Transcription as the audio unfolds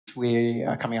we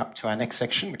are coming up to our next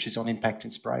section, which is on impact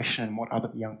inspiration and what other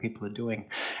young people are doing.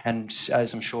 And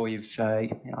as I'm sure you've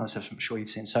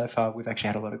seen so far, we've actually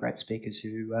had a lot of great speakers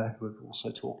who have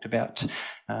also talked about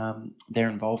their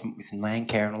involvement within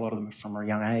Landcare, and a lot of them are from a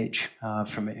young age.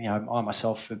 I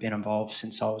myself have been involved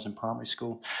since I was in primary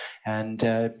school, and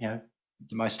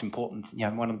the most important,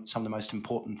 some of the most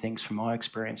important things from my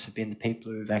experience have been the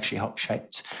people who have actually helped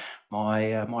shape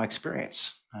my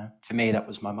experience. For me, that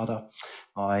was my mother,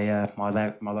 my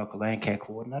local Landcare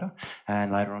coordinator,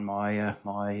 and later on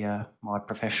my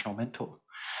professional mentor.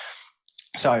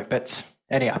 So, but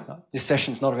anyhow, this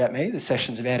session's not about me. This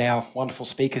session's about our wonderful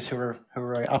speakers who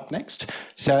are up next.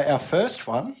 So our first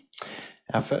one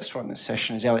in this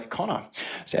session is Elliot Connor.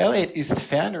 So Elliot is the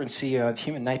founder and CEO of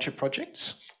Human Nature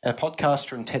Projects, a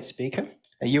podcaster and TED speaker,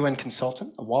 a UN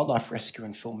consultant, a wildlife rescuer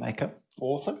and filmmaker,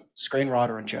 author,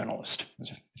 screenwriter and journalist.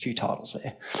 There's a few titles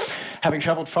there. Having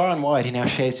travelled far and wide, he now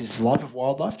shares his love of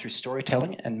wildlife through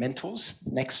storytelling and mentors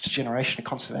the next generation of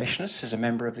conservationists as a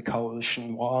member of the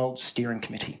Coalition Wild Steering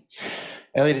Committee.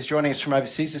 Elliot is joining us from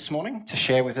overseas this morning to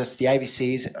share with us the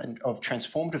ABCs of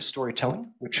transformative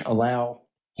storytelling, which allow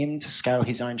him to scale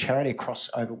his own charity across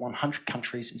over 100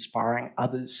 countries, inspiring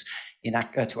others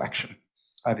to action.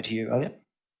 Over to you, Elliot.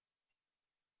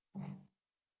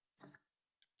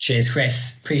 Cheers,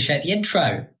 Chris. Appreciate the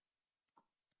intro.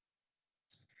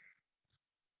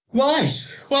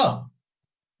 Right. Well,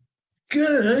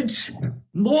 good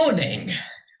morning,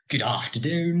 good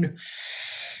afternoon,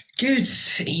 good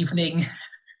evening,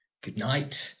 good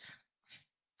night.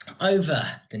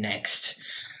 Over the next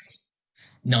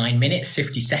 9 minutes,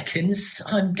 50 seconds,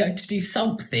 I'm going to do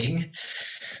something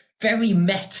very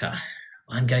meta.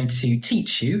 I'm going to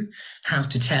teach you how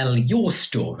to tell your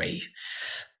story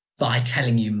by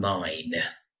telling you mine.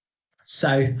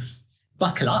 So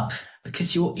buckle up,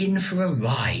 because you're in for a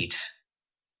ride.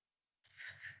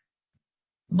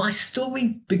 My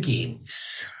story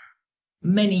begins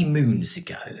many moons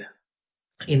ago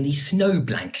in the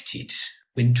snow-blanketed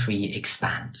wintry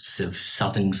expanse of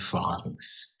southern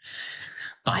France.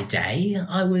 By day,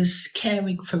 I was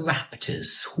caring for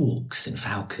raptors, hawks and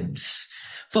falcons,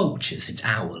 vultures and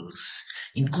owls,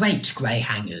 in great grey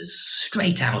hangars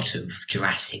straight out of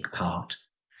Jurassic Park.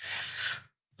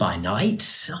 By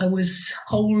night, I was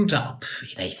holed up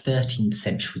in a 13th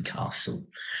century castle,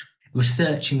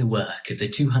 researching the work of the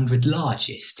 200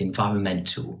 largest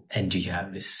environmental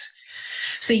NGOs.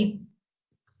 See,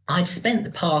 I'd spent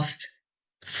the past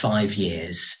 5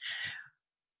 years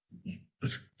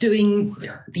doing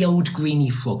the old Greenie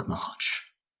Frog March,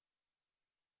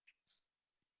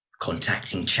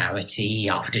 contacting charity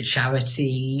after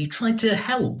charity, trying to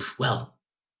help, well,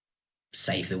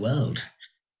 save the world,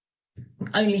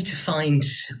 only to find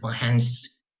my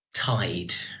hands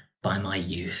tied by my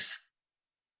youth.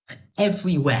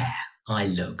 Everywhere I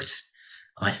looked,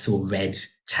 I saw red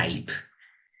tape,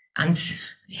 and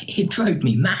it drove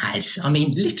me mad. I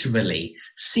mean, literally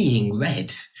seeing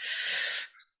red.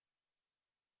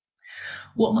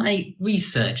 What my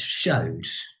research showed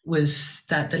was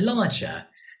that the larger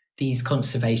these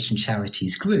conservation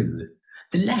charities grew,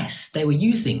 the less they were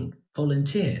using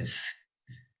volunteers.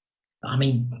 I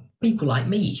mean, people like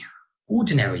me,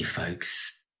 ordinary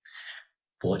folks.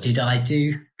 What did I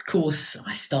do? Of course,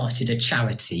 I started a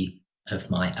charity of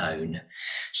my own,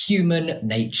 Human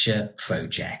Nature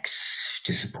Projects,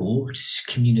 to support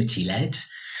community-led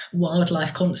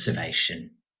wildlife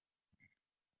conservation.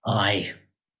 I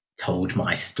told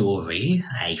my story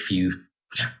a few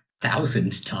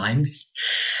thousand times,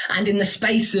 and in the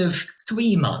space of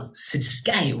 3 months had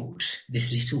scaled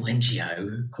this little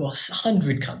NGO across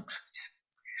 100 countries.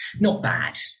 Not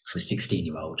bad for a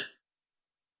 16-year-old.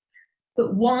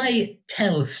 But why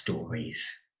tell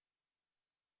stories?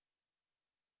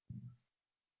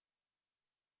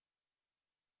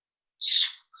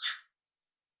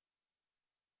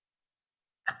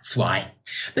 That's why.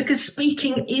 Because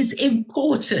speaking is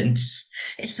important.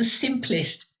 It's the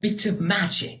simplest bit of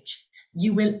magic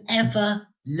you will ever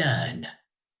learn.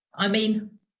 I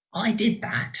mean, I did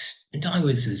that, and I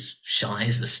was as shy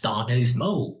as a star-nosed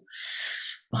mole.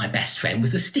 My best friend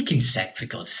was a stick insect, for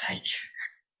God's sake.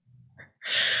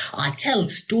 I tell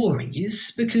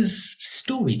stories because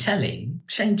storytelling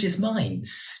changes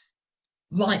minds.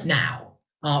 Right now,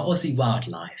 our Aussie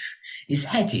wildlife is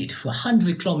headed for a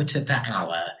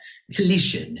 100km/h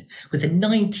collision with a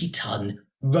 90-ton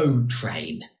road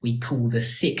train we call the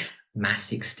 6th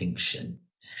mass extinction.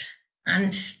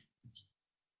 And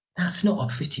that's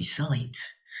not a pretty sight.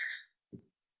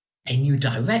 A new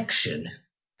direction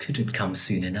couldn't come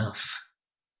soon enough.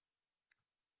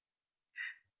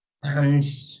 And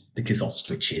because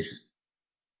ostriches.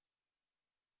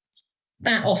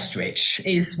 That ostrich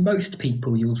is most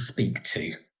people you'll speak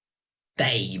to.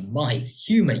 They might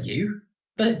humour you,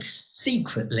 but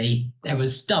secretly they're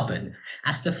as stubborn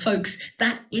as the folks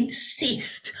that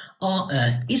insist our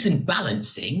Earth isn't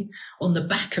balancing on the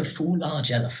back of 4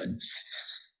 large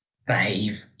elephants.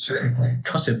 They've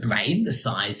got a brain the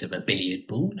size of a billiard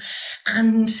ball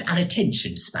and an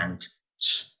attention span.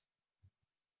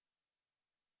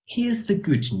 Here's the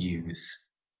good news.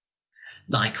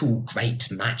 Like all great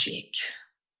magic,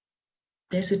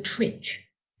 there's a trick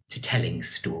to telling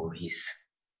stories.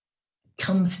 It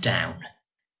comes down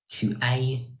to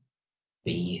A,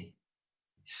 B,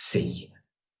 C.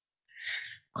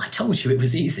 I told you it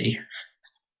was easy.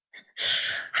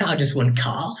 How does one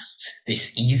cast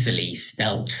this easily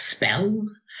spelt spell?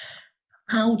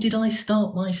 How did I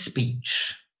start my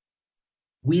speech?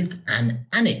 With an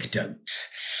anecdote.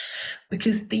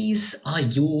 Because these are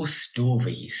your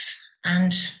stories,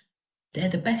 and they're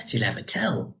the best you'll ever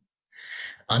tell.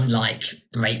 Unlike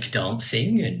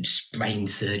breakdancing and brain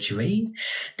surgery,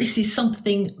 this is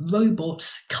something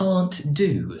robots can't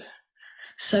do.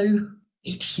 So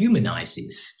it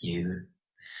humanises you.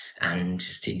 And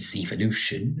since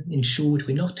evolution ensured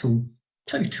we're not all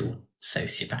total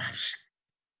sociopaths,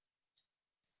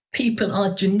 people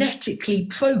are genetically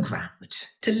programmed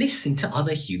to listen to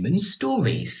other human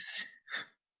stories.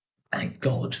 Thank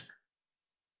God.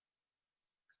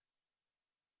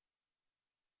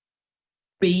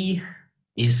 B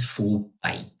is for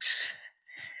bait.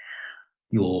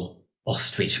 Your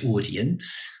ostrich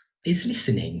audience is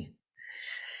listening.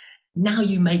 Now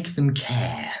you make them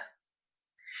care.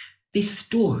 This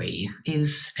story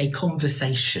is a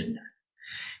conversation.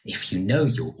 If you know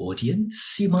your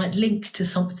audience, you might link to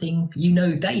something you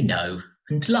know they know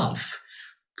and love,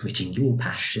 bridging your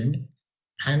passion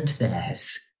and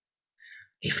theirs.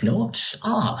 If not,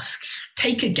 ask,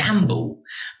 take a gamble,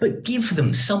 but give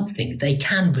them something they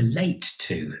can relate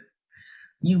to.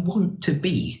 You want to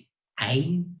be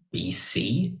A, B,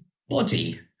 C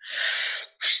body.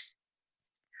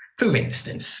 For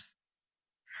instance,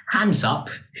 hands up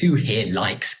who here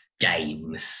likes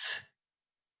games.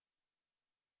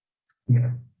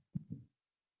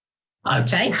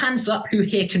 Okay, hands up who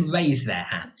here can raise their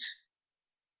hand.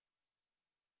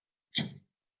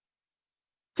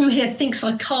 Who here thinks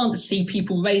I can't see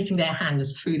people raising their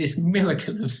hands through this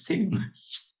miracle of Zoom?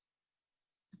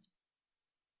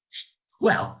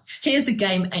 Well, here's a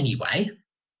game anyway.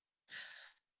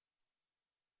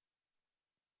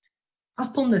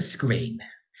 Up on the screen,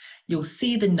 you'll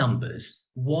see the numbers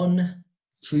 1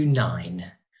 through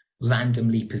 9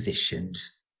 randomly positioned.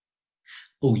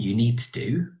 All you need to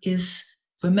do is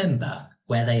remember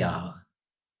where they are.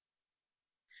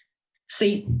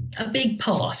 See, a big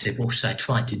part of what I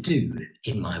try to do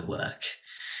in my work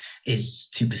is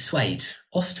to persuade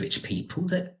ostrich people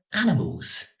that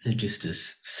animals are just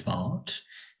as smart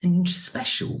and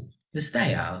special as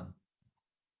they are.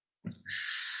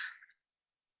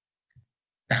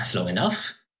 That's long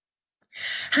enough.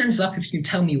 Hands up if you can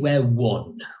tell me where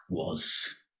 1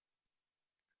 was.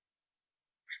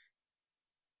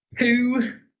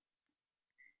 2?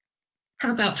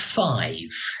 How about 5?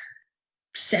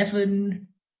 7?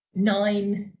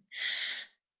 9?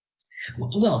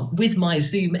 Well, with my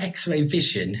Zoom X-ray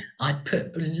vision, I'd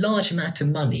put a large amount of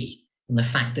money on the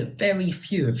fact that very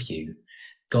few of you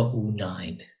got all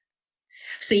 9.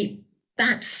 See,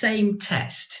 that same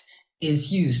test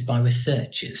is used by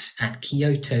researchers at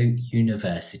Kyoto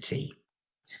University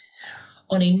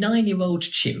on a 9-year-old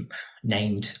chimp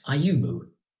named Ayumu.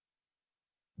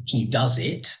 He does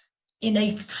it in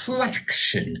a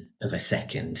fraction of a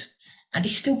second, and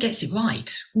he still gets it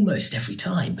right almost every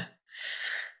time.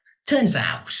 Turns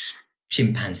out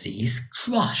chimpanzees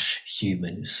crush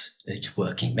humans at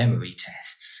working memory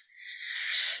tests.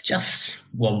 Just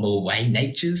one more way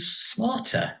nature's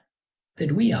smarter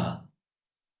than we are.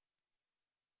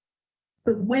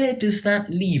 But where does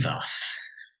that leave us?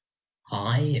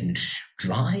 High and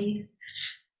dry?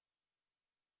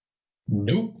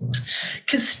 Nope.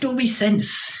 Because story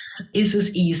sense is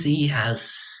as easy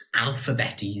as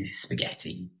alphabetti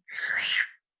spaghetti.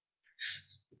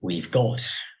 We've got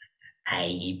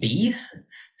A, B,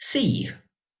 C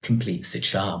completes the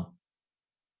charm.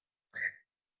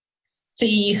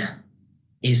 C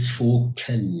is for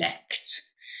collect,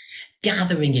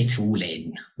 gathering it all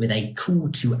in with a call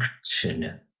to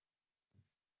action.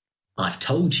 I've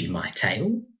told you my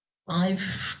tale.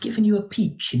 I've given you a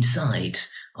peek inside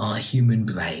our human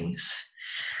brains.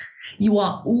 You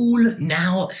are all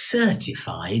now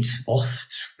certified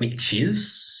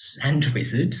ostriches and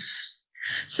wizards.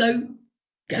 So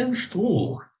go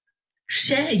for,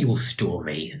 share your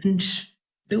story and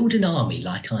build an army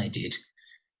like I did,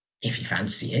 if you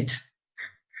fancy it.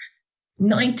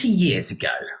 90 years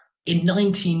ago, in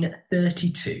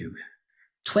 1932,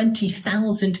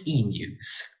 20,000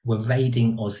 emus were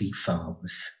raiding Aussie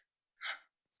farms.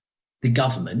 The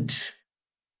government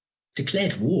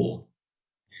declared war,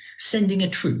 sending a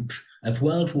troop of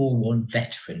World War I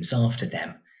veterans after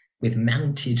them with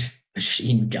mounted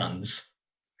machine guns.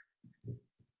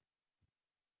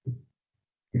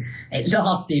 It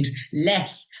lasted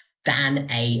less than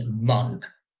a month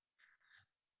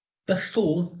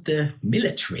before the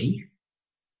military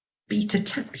beat a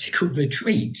tactical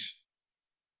retreat.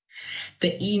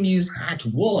 The emus had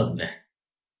won,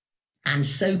 and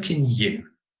so can you,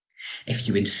 if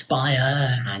you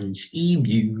inspire and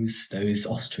emuse those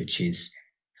ostriches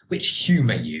which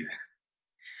humour you.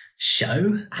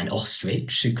 Show an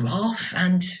ostrich a graph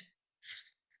and,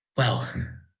 well,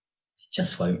 it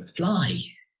just won't fly.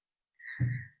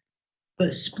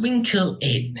 But sprinkle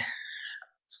in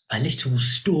a little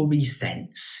story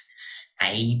sense,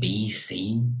 A, B,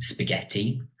 C,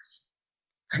 spaghetti,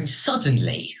 and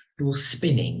suddenly you're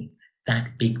spinning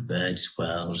that big bird's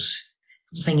world,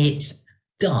 having it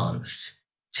dance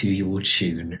to your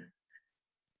tune.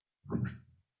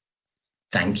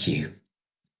 Thank you.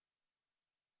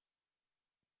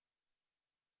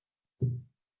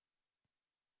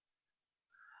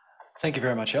 Thank you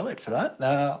very much, Elliot, for that.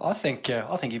 I think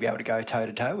you'd be able to go toe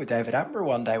to toe with David Attenborough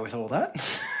one day with all that.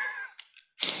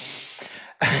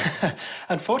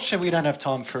 Unfortunately, we don't have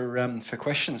time for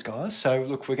questions, guys. So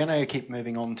look, we're going to keep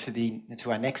moving on to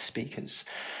our next speakers.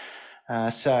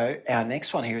 So our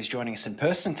next one here is joining us in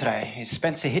person today is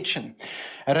Spencer Hitchen.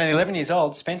 At only 11 years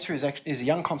old, Spencer is a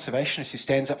young conservationist who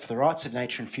stands up for the rights of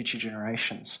nature and future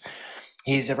generations.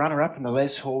 He's a runner-up in the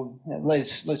Les Hall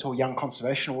Young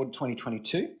Conservation Award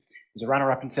 2022. He's a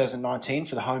runner-up in 2019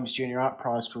 for the Holmes Junior Art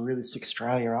Prize for Realistic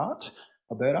Australia Art,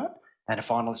 or Bird Art, and a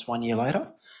finalist 1 year later.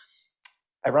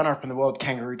 A runner-up in the World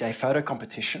Kangaroo Day Photo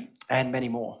Competition, and many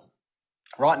more.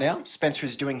 Right now, Spencer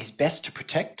is doing his best to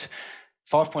protect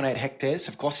 5.8 hectares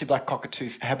of glossy black cockatoo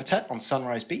habitat on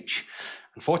Sunrise Beach.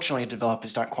 Unfortunately,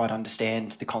 developers don't quite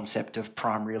understand the concept of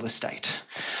prime real estate.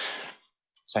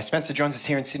 So Spencer joins us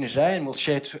here in Sydney today and will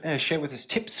share with us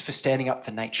tips for standing up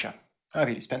for nature. Over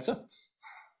to you, Spencer.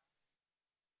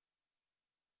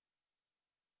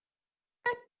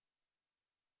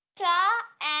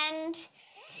 And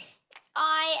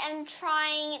I am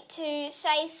trying to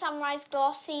save sunrise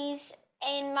glossies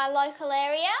in my local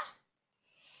area.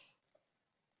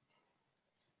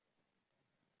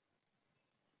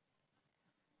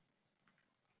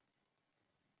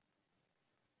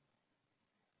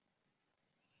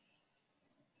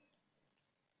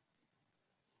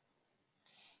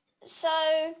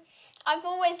 So I've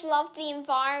always loved the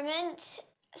environment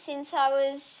since I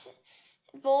was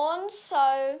born,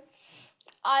 so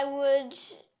I would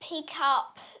pick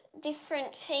up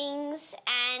different things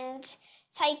and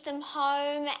take them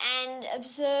home and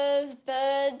observe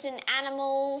birds and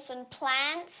animals and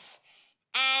plants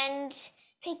and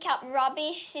pick up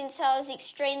rubbish since I was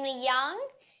extremely young.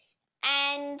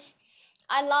 And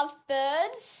I love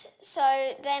birds,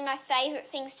 so they're my favourite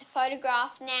things to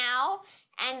photograph now,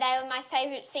 and they were my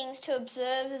favourite things to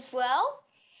observe as well.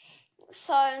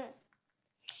 So,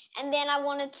 and then I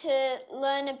wanted to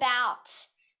learn about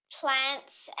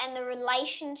plants and the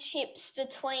relationships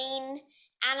between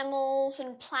animals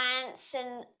and plants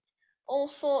and all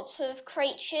sorts of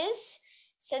creatures.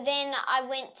 So then I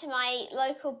went to my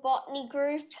local botany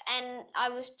group and I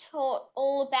was taught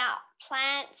all about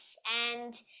plants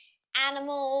and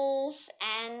animals,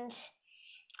 and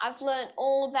I've learned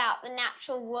all about the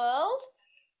natural world.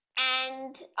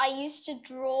 And I used to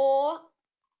draw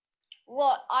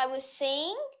what I was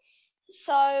seeing.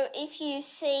 So if you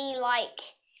see like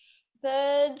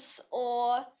birds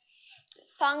or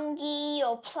fungi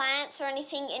or plants or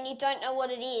anything and you don't know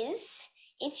what it is,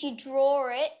 if you draw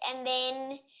it and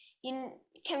then you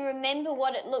can remember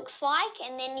what it looks like,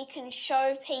 and then you can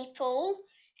show people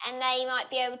and they might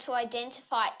be able to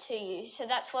identify it to you. So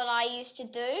that's what I used to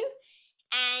do.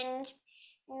 And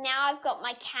now I've got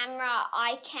my camera,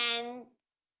 I can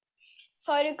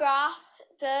photograph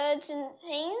birds and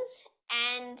things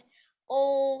and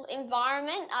all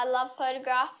environment. I love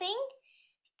photographing.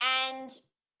 And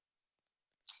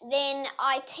then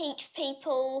I teach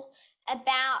people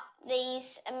about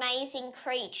these amazing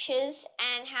creatures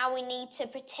and how we need to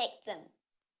protect them.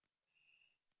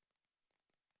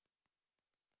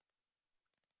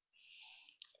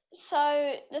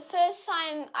 So the first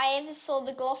time I ever saw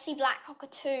the glossy black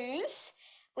cockatoos,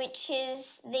 which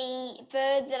is the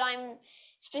bird that I'm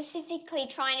specifically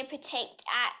trying to protect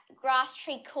at Grass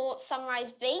Tree Court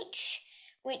Sunrise Beach,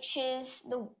 which is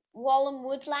the Wallam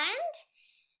woodland.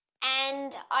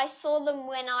 And I saw them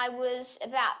when I was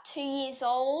about 2 years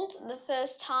old the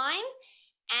first time,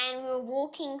 and we were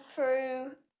walking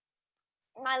through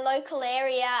my local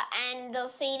area and they were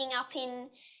feeding up in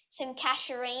some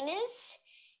casuarinas.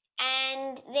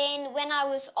 And then when I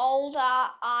was older,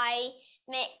 I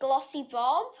met Glossy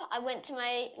Bob. I went to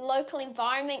my local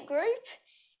environment group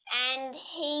and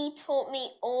he taught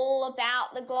me all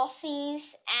about the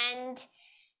glossies and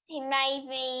he made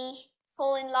me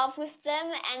fall in love with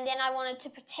them, and then I wanted to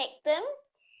protect them.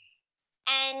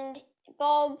 And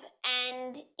Bob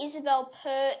and Isabel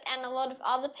Pert and a lot of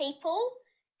other people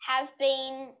have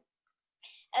been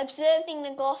observing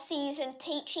the glossies and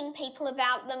teaching people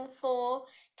about them for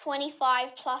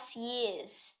 25 plus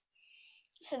years.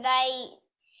 So they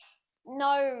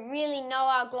really know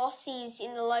our glossies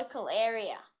in the local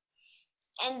area.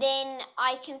 And then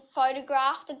I can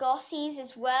photograph the glossies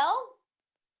as well,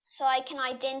 so I can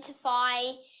identify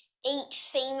each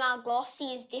female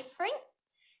glossie as different.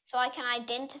 So I can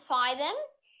identify them,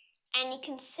 and you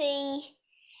can see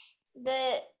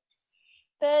the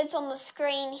birds on the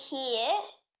screen here.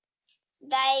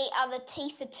 They are the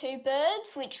Tifa2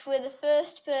 birds, which were the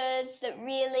first birds that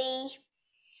really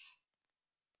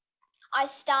I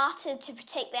started to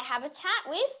protect their habitat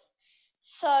with.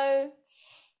 So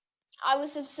I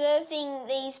was observing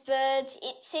these birds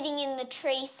sitting in the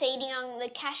tree feeding on the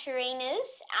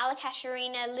casuarinas,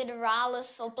 Alocasuarina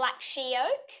littoralis or black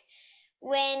she-oak,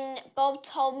 when Bob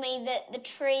told me that the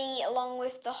tree along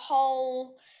with the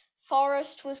whole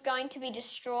forest was going to be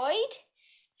destroyed.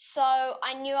 So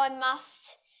I knew I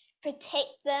must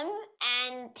protect them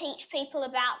and teach people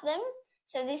about them.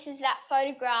 So this is that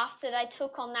photograph that I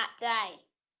took on that day.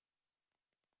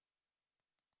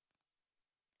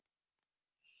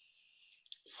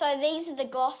 So these are the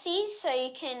glossies, so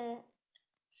you can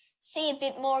see a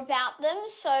bit more about them.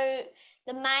 So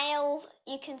the male,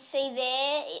 you can see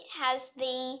there, it has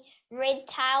the red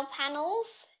tail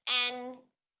panels, and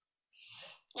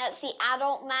that's the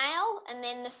adult male, and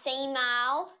then the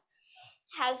female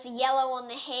has the yellow on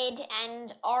the head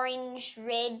and orange,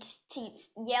 red to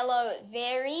yellow, it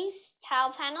varies,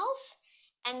 tail panels.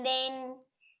 And then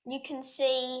you can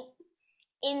see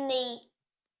in the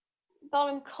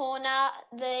bottom corner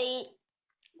the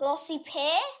glossy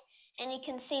pair, and you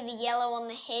can see the yellow on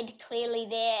the head clearly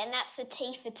there, and that's the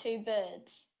Tifa2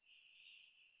 birds.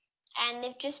 And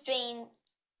they've just been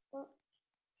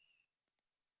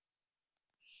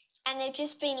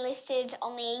listed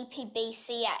on the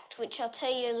EPBC Act, which I'll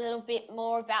tell you a little bit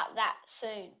more about that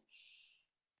soon.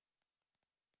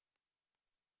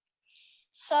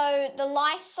 So the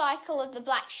life cycle of the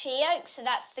black she-oak, so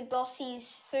that's the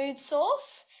glossy's food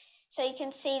source. So you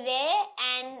can see there,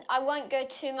 and I won't go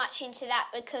too much into that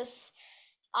because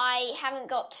I haven't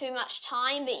got too much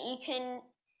time, but you can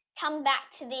come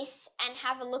back to this and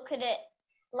have a look at it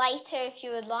later if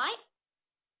you would like.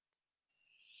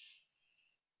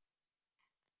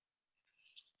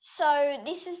 So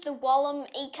this is the Wallam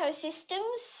ecosystem.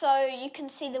 So you can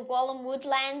see the Wallam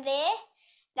woodland there.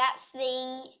 That's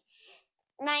the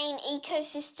main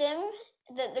ecosystem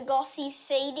that the glossies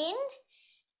feed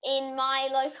in my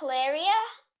local area.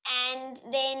 And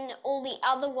then all the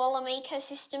other Wallam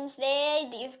ecosystems there.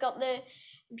 You've got the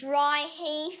dry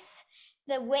heath,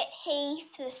 the wet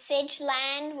heath, the sedge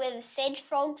land where the sedge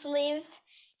frogs live,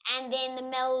 and then the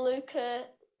Melaleuca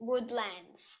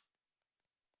woodlands.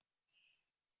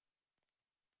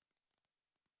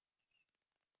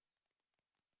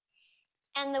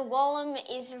 And the Wallam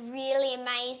is a really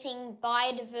amazing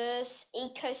biodiverse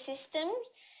ecosystem.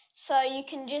 So you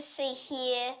can just see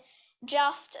here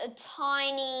just a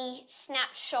tiny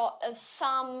snapshot of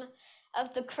some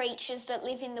of the creatures that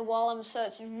live in the Wallam. So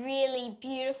it's a really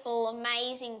beautiful,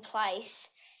 amazing place.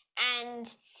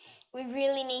 And we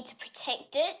really need to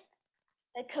protect it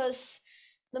because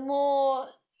the more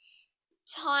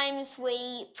times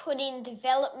we put in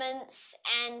developments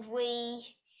and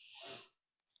we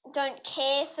don't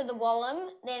care for the Wallam,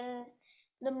 then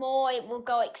the more it will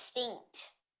go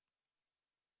extinct.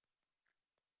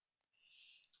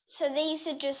 So these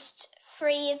are just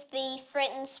 3 of the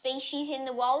threatened species in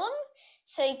the Wallam.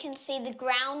 So you can see the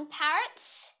ground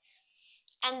parrots,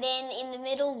 and then in the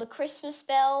middle the Christmas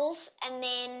bells, and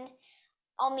then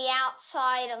on the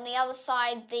outside, on the other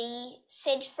side, the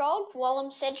sedge frog,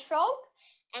 Wallam sedge frog,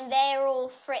 and they're all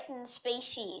threatened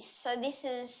species. So this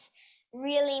is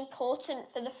really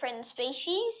important for the threatened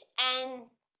species, and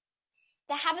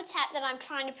the habitat that I'm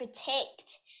trying to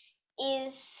protect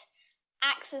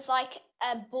acts as like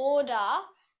a border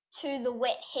to the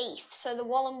wet heath. So the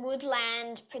Wallen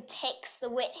woodland protects the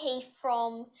wet heath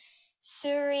from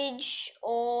sewerage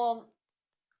or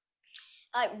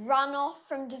like runoff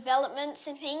from developments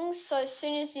and things. So as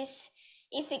soon as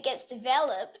if it gets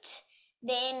developed,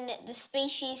 then the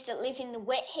species that live in the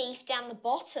wet heath down the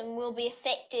bottom will be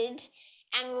affected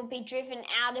and will be driven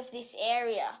out of this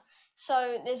area.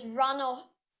 So there's runoff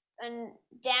and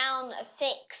down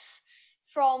effects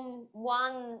from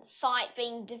one site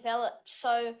being developed.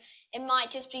 So it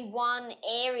might just be one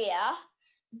area,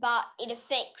 but it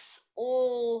affects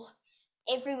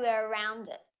everywhere around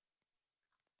it.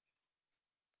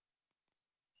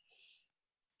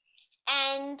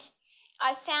 And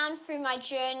I found through my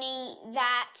journey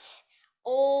that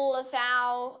all of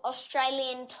our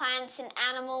Australian plants and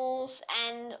animals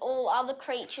and all other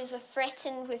creatures are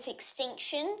threatened with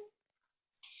extinction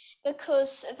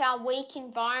because of our weak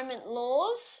environment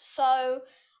laws. So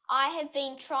I have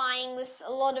been trying with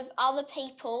a lot of other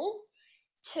people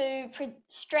to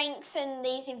strengthen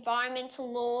these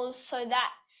environmental laws so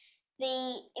that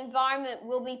the environment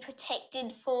will be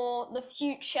protected for the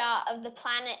future of the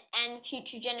planet and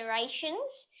future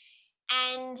generations.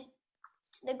 And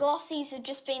the glossies have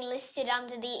just been listed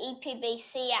under the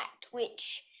EPBC Act,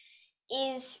 which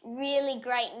is really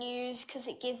great news because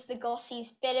it gives the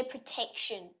glossies better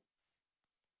protection.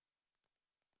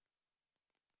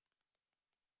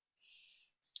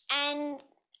 And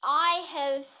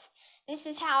this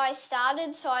is how I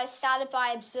started. So I started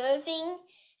by observing,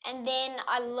 and then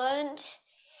I learnt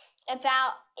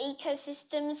about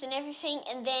ecosystems and everything,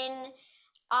 and then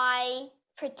I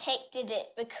protected it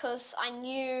because I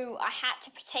knew I had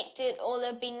to protect it or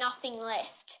there'd be nothing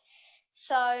left.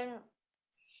 So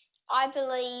I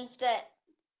believe that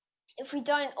if we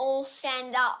don't all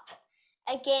stand up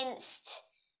against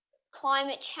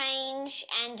climate change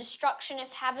and destruction of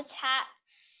habitat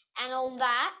and all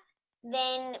that,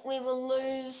 then we will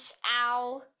lose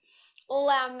all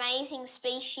our amazing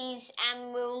species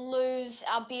and we'll lose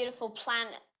our beautiful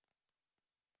planet.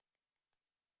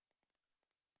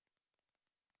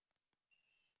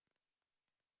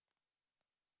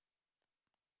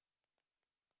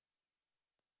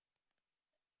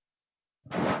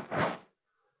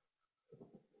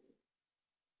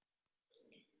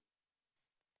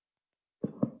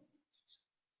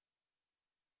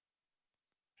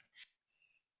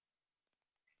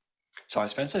 Sorry,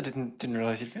 Spencer, didn't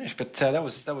realise you'd finished, but that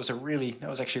was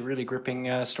actually really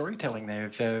gripping storytelling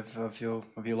there of your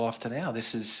life to now.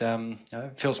 This is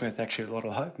fills me with actually a lot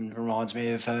of hope and reminds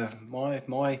me of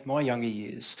my younger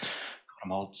years. God,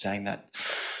 I'm old saying that.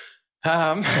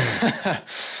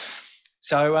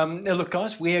 So look,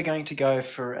 guys, we are going to go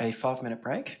for a 5-minute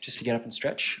break just to get up and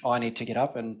stretch. I need to get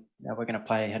up, and we're going to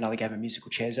play another game of musical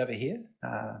chairs over here.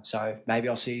 So maybe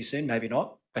I'll see you soon, maybe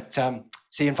not, but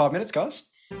see you in 5 minutes, guys.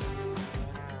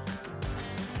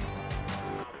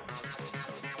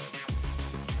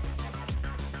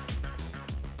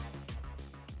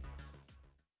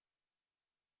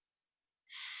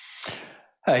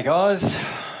 Hey guys,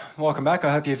 welcome back.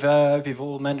 I hope you've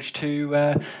all managed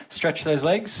to stretch those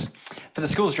legs. For the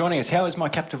schools joining us, how is my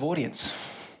captive audience?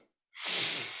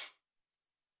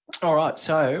 All right,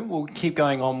 so we'll keep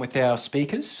going on with our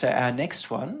speakers. So our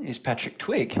next one is Patrick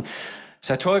Twigg.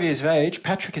 So 12 years of age,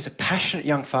 Patrick is a passionate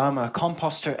young farmer,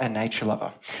 composter and nature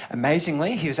lover.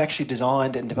 Amazingly, he has actually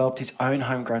designed and developed his own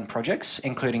homegrown projects,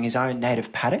 including his own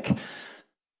native paddock,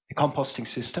 a composting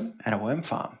system and a worm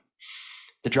farm.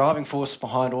 The driving force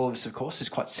behind all of this, of course, is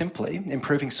quite simply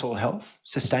improving soil health,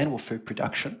 sustainable food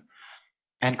production,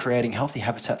 and creating healthy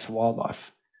habitat for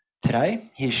wildlife. Today,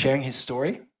 he is sharing his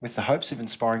story with the hopes of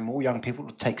inspiring more young people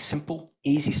to take simple,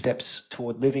 easy steps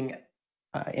toward living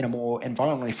in a more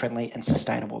environmentally friendly and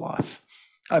sustainable life.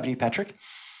 Over to you, Patrick.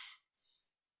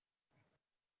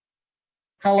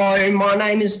 Hello, my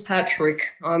name is Patrick.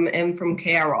 I'm from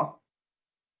Cowra.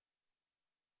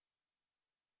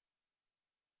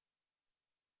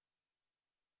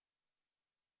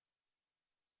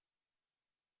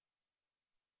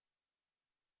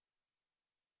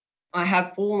 I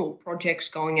have 4 projects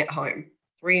going at home,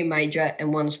 3 major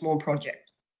and 1 small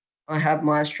project. I have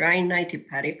my Australian native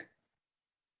paddock,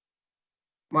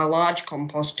 my large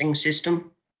composting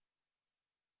system,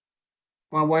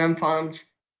 my worm farms,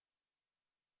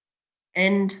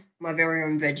 and my very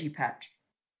own veggie patch.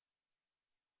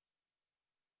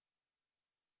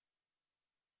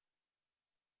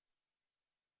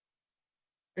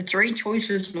 The 3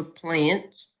 choices of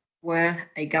plants were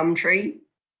a gum tree,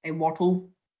 a wattle,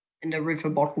 and a river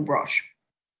bottle brush.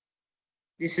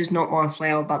 This is not my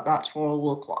flower, but that's what it'll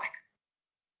look like.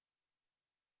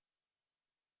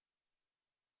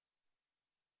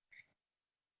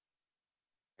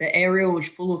 The area was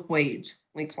full of weeds.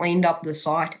 We cleaned up the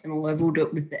site and levelled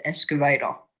it with the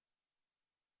excavator.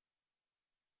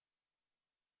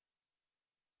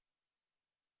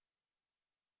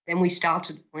 Then we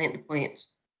started to plant the plants.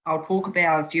 I'll talk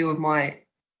about a few of my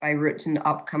favourites in the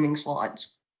upcoming slides.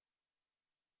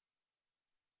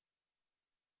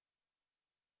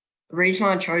 The reason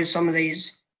I chose some of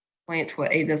these plants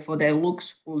were either for their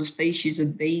looks or the species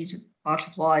of bees,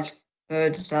 butterflies,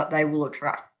 birds that they will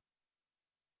attract.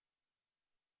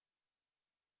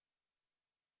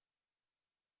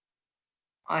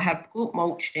 I have put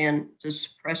mulch down to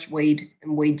suppress weed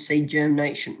and weed seed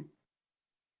germination.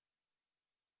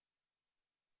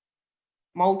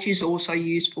 Mulch is also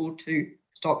useful to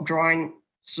stop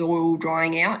soil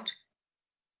drying out,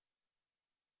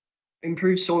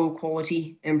 improve soil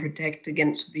quality, and protect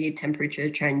against severe temperature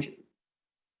changes.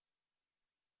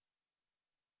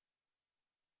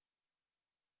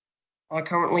 I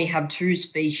currently have 2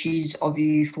 species of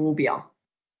euphorbia.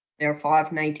 There are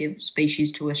 5 native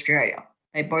species to Australia.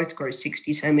 They both grow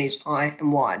 60 centimetres high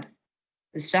and wide.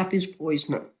 The sap is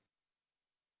poisonous.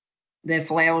 Their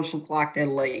flowers look like their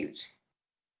leaves.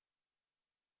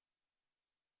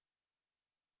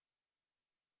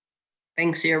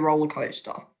 Banksia roller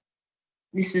coaster.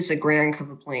 This is a ground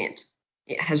cover plant.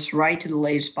 It has serrated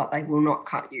leaves, but they will not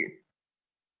cut you.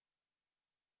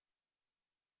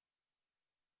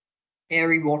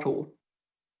 Hairy wattle.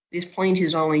 This plant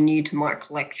is only new to my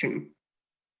collection.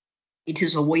 It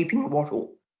is a weeping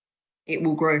wattle. It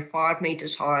will grow 5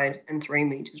 metres high and 3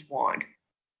 metres wide.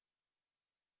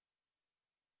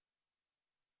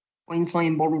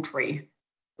 Queensland bottle tree.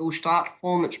 It will start to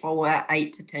form its bole at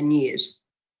 8 to 10 years.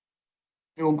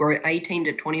 It will grow 18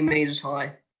 to 20 metres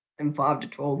high and 5 to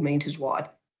 12 metres wide,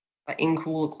 but in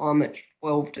cooler climates,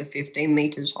 12 to 15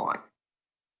 metres high.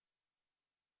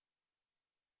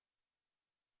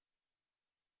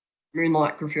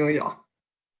 Moonlight grevillea.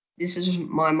 This is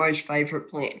my most favourite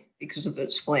plant because of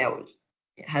its flowers.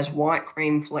 It has white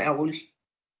cream flowers.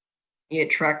 It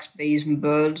attracts bees and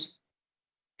birds,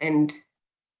 and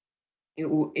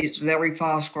it's very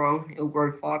fast growing. It will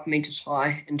grow 5 metres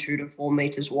high and 2 to 4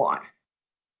 metres wide.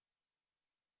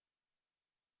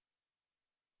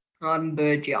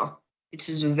 Gardenbergia. It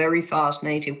is a very fast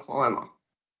native climber.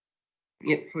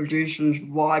 It produces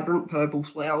vibrant purple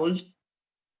flowers,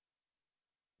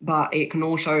 but it can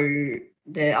also,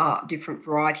 there are different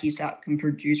varieties that can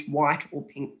produce white or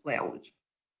pink flowers.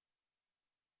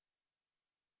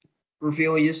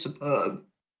 Grevillea superb.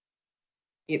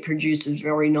 It produces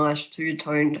very nice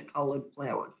two-toned coloured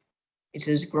flowers. It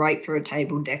is great for a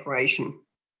table decoration.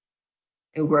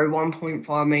 It will grow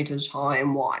 1.5 metres high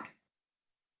and wide.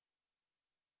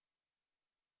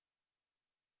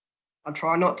 I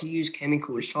try not to use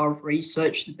chemicals, so I've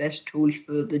researched the best tools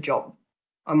for the job.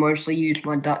 I mostly use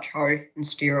my Dutch hoe and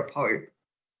stirrup hoe.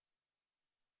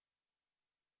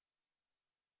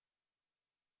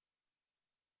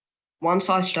 Once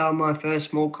I started my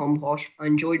first small compost, I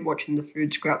enjoyed watching the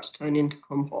food scraps turn into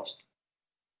compost.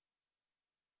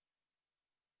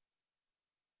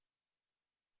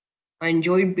 I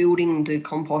enjoyed building the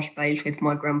compost base with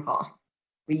my grandpa.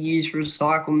 We used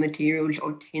recycled materials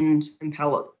of tins and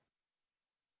pellets.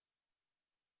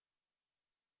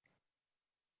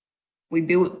 We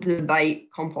built the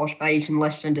compost base in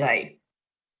less than a day.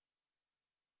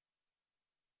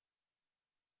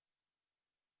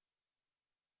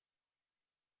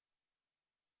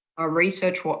 I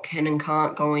research what can and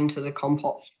can't go into the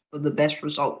compost for the best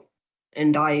result,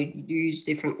 and I use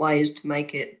different layers to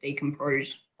make it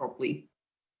decompose properly.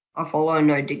 I follow a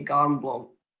No Dig Garden blog.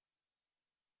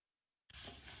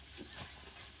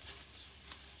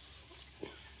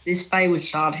 This bay was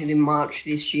started in March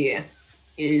this year.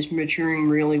 It is maturing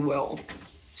really well.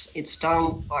 It's starting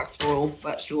to look like soil,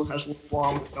 but still has a little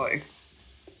while to go.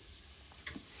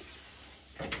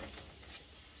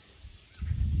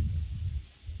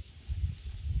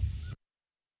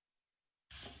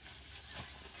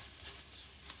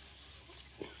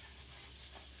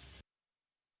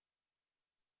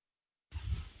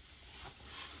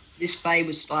 This bay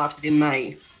was started in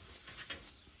May.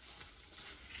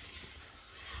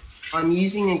 I'm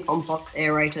using a compost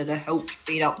aerator to help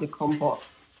speed up the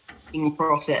composting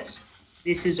process.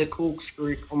 This is a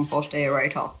corkscrew compost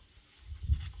aerator.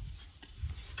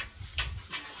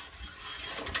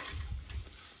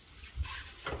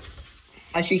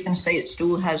 As you can see, it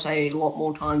still has a lot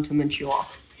more time to mature.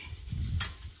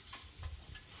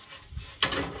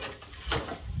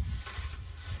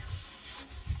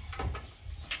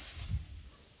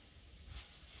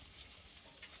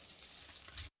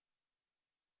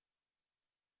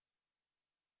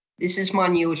 This is my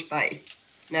newest bay.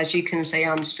 And as you can see,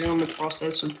 I'm still in the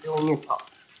process of filling it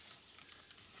up.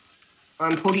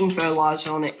 I'm putting fertiliser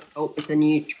on it to help with the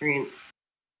nutrients.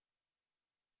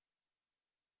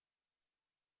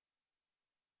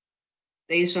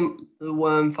 These are the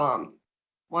worm farm.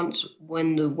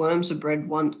 When the worms are bred,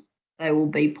 they will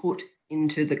be put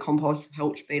into the compost to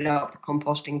help speed up the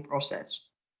composting process.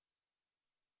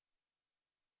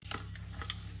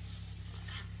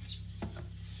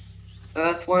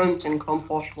 Earthworms and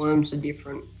compost worms are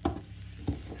different.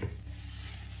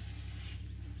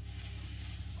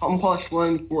 Compost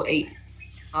worms will eat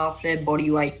half their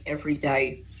body weight every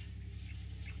day.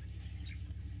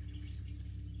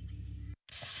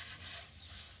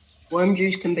 Worm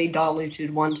juice can be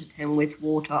diluted 1 to 10 with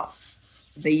water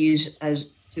to be used as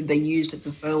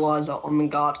a fertilizer on the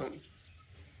garden.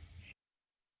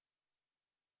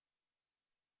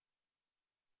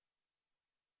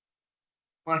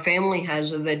 My family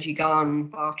has a veggie garden,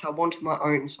 but I wanted my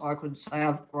own, so I could say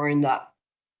I've grown that.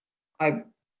 I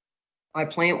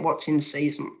plant what's in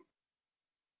season.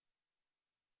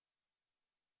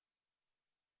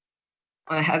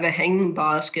 I have a hanging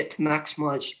basket to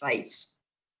maximise space.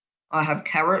 I have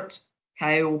carrots,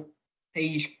 kale,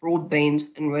 peas, broad beans,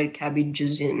 and red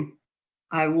cabbages in.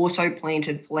 I have also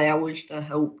planted flowers to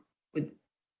help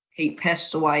keep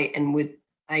pests away and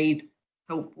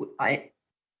help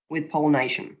with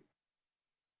pollination.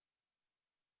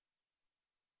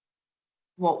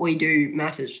 What we do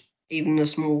matters, even the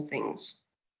small things.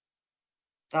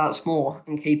 Start small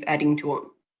and keep adding to it.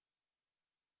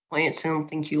 Plant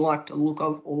something you like to look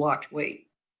of or like to eat.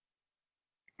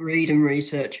 Read and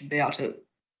research about it.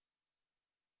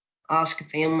 Ask a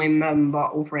family member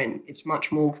or friend. It's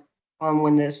much more fun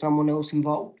when there's someone else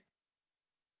involved.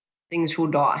 Things will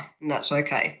die, and that's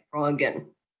okay. Try again.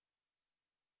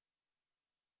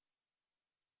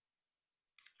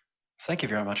 Thank you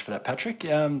very much for that, Patrick.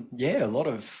 Yeah, a lot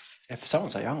of, for someone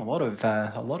so young, a lot of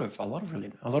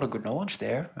good knowledge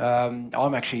there.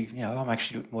 I'm actually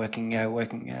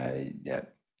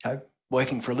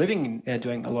working for a living,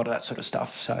 doing a lot of that sort of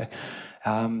stuff. So,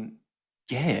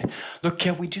 yeah. Look,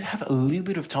 we do have a little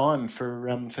bit of time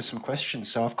for some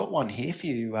questions. So I've got one here for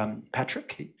you,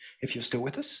 Patrick, if you're still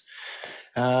with us.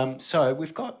 So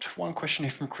we've got one question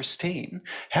here from Christine.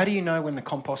 How do you know when the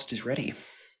compost is ready?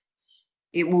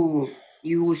 You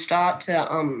will start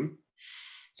to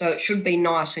so it should be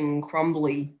nice and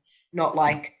crumbly, not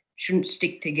like shouldn't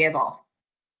stick together.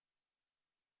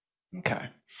 Okay.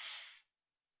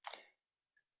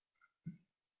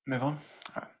 Move on.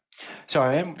 All right.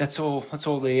 Sorry, that's all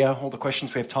the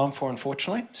questions we have time for,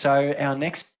 unfortunately. So our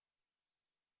next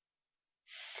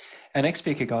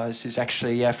speaker, guys, is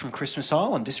actually from Christmas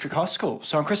Island District High School.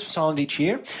 So on Christmas Island each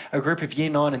year, a group of Year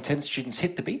 9 and 10 students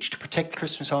hit the beach to protect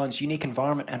Christmas Island's unique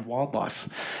environment and wildlife.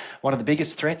 One of the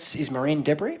biggest threats is marine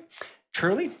debris.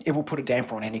 Truly, it will put a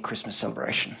damper on any Christmas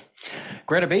celebration.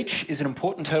 Greta Beach is an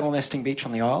important turtle nesting beach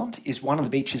on the island, is one of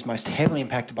the beaches most heavily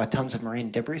impacted by tons of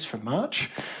marine debris from March,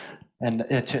 and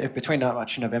between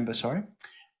March and November, sorry.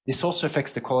 This also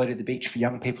affects the quality of the beach for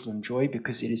young people to enjoy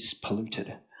because it is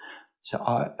polluted. So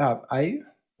Ayu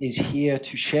is here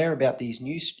to share about these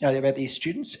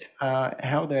students,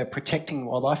 how they're protecting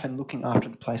wildlife and looking after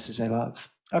the places they love.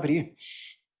 Over to you.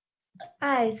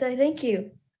 Hi, so thank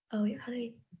you. Oh, yeah, how do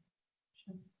I?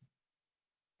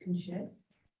 Can you share?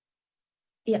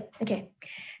 Yeah, okay.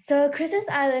 So Christmas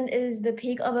Island is the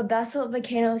peak of a basalt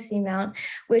volcano seamount,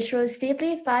 which rose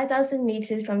steeply 5,000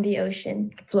 meters from the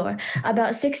ocean floor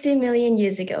about 60 million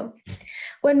years ago.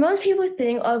 When most people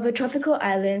think of a tropical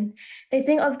island, they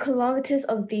think of kilometers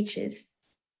of beaches.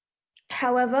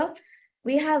 However,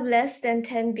 we have less than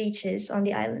 10 beaches on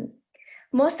the island.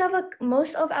 Most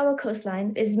of our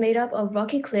coastline is made up of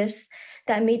rocky cliffs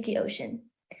that meet the ocean.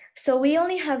 So we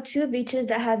only have 2 beaches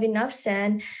that have enough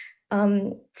sand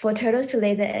for turtles to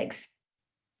lay their eggs.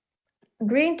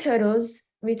 Green turtles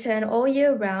return all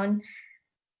year round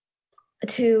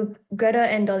to Greta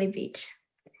and Dolly Beach.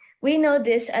 We know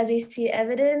this as we see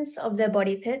evidence of their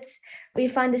body pits. We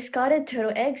find discarded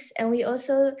turtle eggs, and we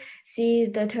also see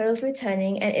the turtles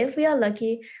returning. And if we are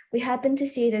lucky, we happen to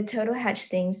see the turtle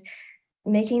hatchlings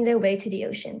making their way to the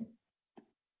ocean.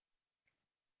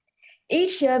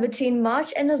 Each year between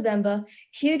March and November,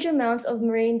 huge amounts of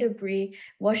marine debris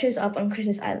washes up on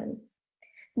Christmas Island.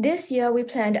 This year, we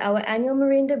planned our annual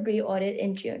marine debris audit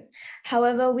in June.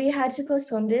 However, we had to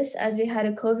postpone this as we had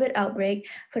a COVID outbreak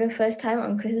for the first time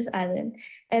on Christmas Island,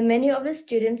 and many of the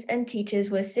students and teachers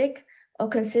were sick or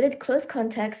considered close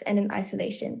contacts and in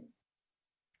isolation.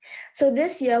 So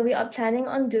this year, we are planning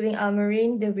on doing our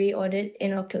marine debris audit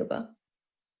in October.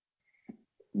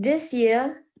 This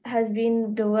year, has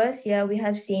been the worst year we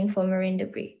have seen for marine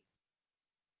debris.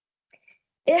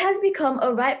 It has become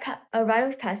a rite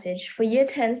of passage for Year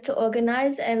 10s to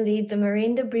organize and lead the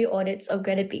marine debris audits of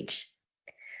Greta Beach.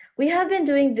 We have been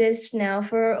doing this now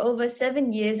for over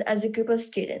 7 years as a group of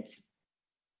students.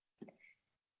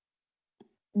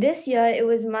 This year, it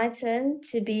was my turn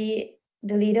to be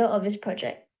the leader of this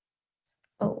project.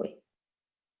 Oh, wait.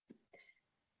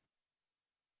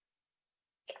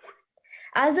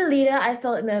 As a leader, I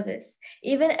felt nervous,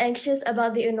 even anxious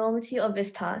about the enormity of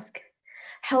this task.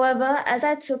 However, as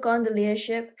I took on the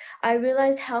leadership, I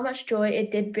realized how much joy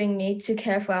it did bring me to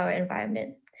care for our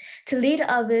environment, to lead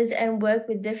others and work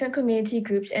with different community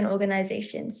groups and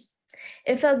organizations.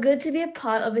 It felt good to be a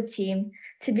part of a team,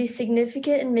 to be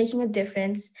significant in making a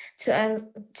difference to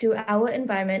our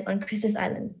environment on Chris's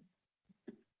Island.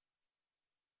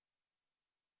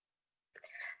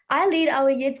 I lead our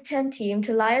Year 10 team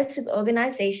to liaise with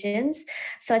organizations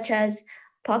such as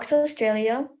Parks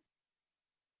Australia,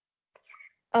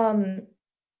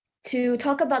 to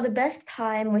talk about the best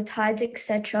time with tides,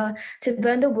 etc., to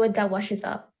burn the wood that washes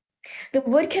up. The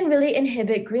wood can really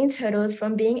inhibit green turtles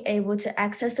from being able to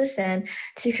access the sand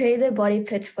to create their body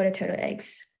pits for the turtle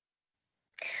eggs.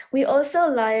 We also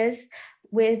liaise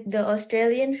with the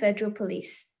Australian Federal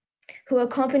Police, who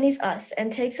accompanies us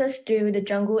and takes us through the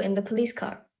jungle in the police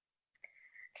car.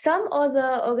 Some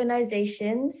other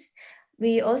organizations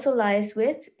we also liaise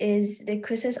with is the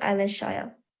Chris's Island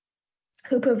Shire,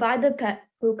 who provide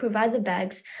the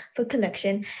bags for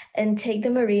collection and take the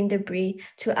marine debris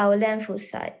to our landfill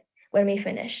site when we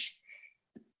finish.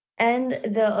 And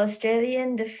the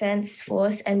Australian Defence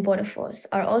Force and Border Force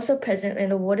are also present in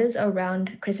the waters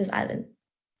around Chris's Island.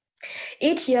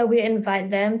 Each year, we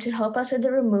invite them to help us with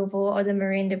the removal of the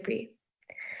marine debris.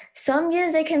 Some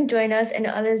years they can join us and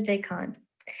others they can't.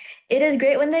 It is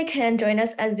great when they can join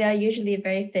us as they are usually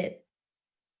very fit.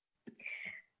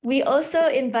 We also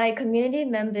invite community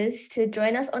members to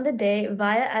join us on the day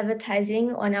via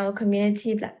advertising on our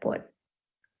community blackboard.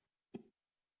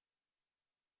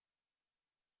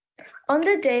 On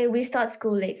the day, we start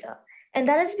school later, and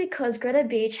that is because Greta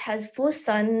Beach has full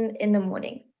sun in the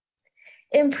morning.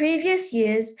 In previous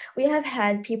years, we have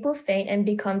had people faint and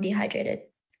become dehydrated.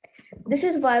 This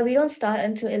is why we don't start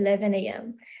until 11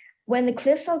 a.m., when the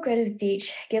cliffs of Greta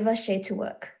Beach give us shade to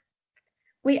work.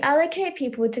 We allocate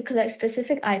people to collect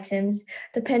specific items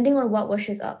depending on what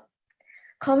washes up.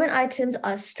 Common items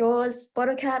are straws,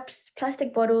 bottle caps,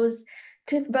 plastic bottles,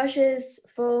 toothbrushes,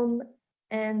 foam,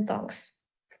 and thongs.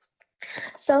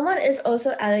 Someone is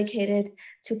also allocated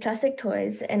to plastic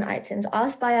toys and items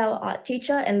asked by our art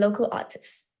teacher and local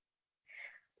artists.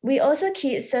 We also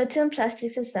keep certain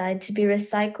plastics aside to be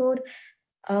recycled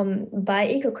by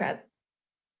EcoCrab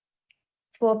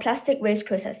for plastic waste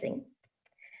processing.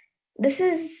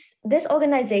 This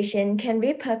organization can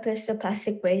repurpose the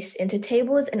plastic waste into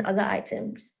tables and other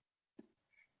items.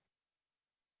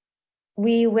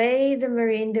 We weigh the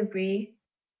marine debris,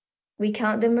 we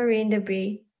count the marine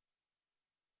debris,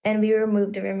 and we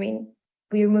remove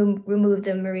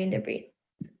the marine debris.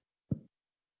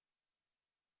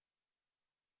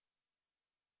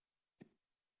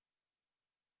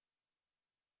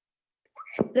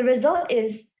 The result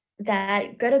is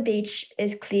that Greta Beach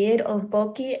is cleared of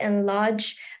bulky and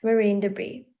large marine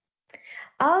debris.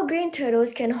 Our green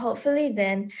turtles can hopefully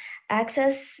then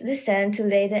access the sand to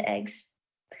lay their eggs.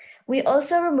 We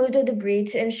also remove the debris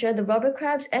to ensure the robber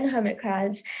crabs and hermit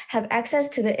crabs have access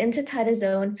to the intertidal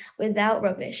zone without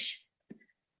rubbish.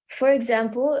 For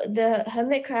example, the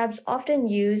hermit crabs often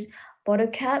use bottle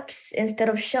caps instead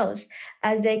of shells,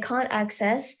 as they can't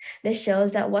access the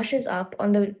shells that washes up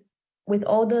with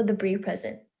all the debris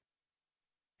present.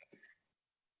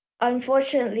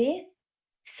 Unfortunately,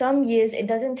 some years it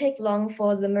doesn't take long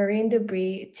for the marine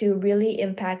debris to really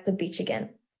impact the beach again.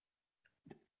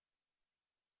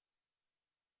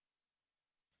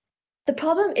 The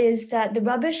problem is that the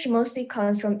rubbish mostly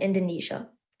comes from Indonesia.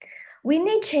 We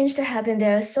need change to happen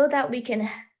there so that we can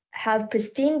have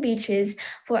pristine beaches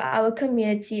for our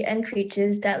community and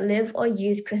creatures that live or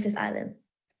use Chris's Island.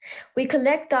 We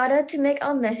collect data to make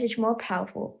our message more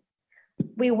powerful.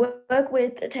 We work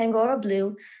with Tangora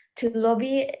Blue to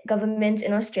lobby governments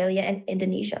in Australia and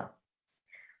Indonesia.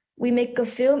 We make a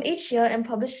film each year and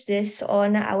publish this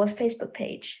on our Facebook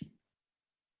page.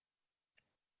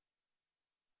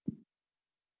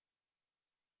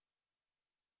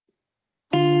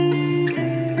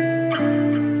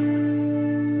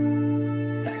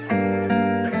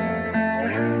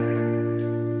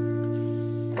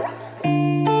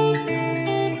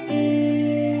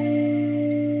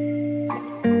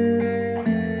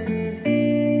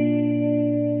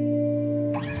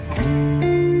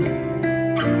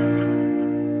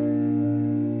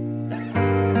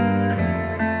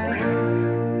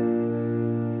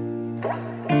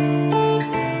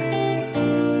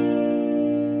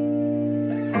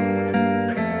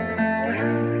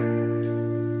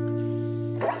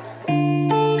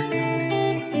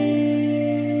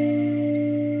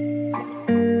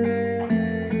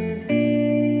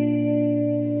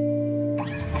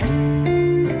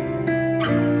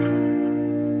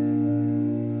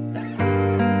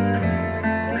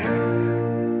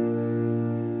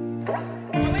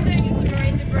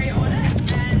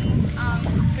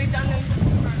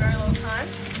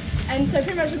 And so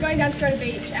pretty much we're going down to go to the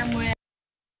beach and we're...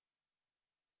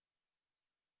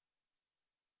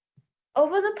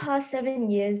 Over the past 7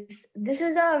 years, this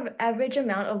is our average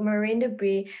amount of marine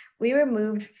debris we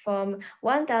removed from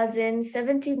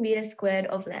 1,070 meters squared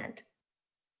of land.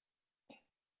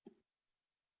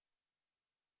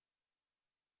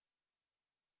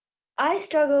 I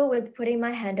struggle with putting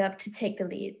my hand up to take the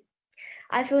lead.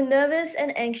 I feel nervous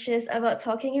and anxious about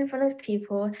talking in front of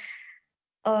people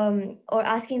or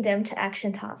asking them to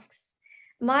action tasks.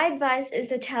 My advice is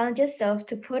to challenge yourself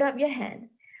to put up your hand.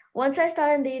 Once I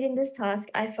started leading this task,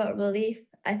 I felt relief,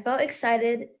 I felt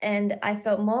excited, and I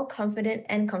felt more confident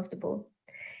and comfortable.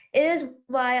 It is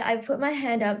why I put my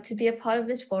hand up to be a part of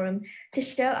this forum, to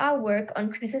share our work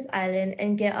on Chris's Island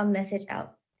and get our message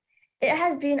out. It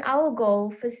has been our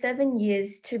goal for 7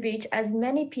 years to reach as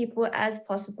many people as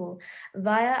possible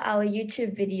via our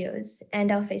YouTube videos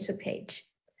and our Facebook page.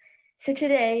 So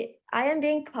today, I am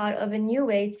being part of a new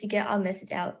way to get our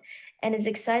message out, and it's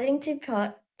exciting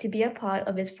to be a part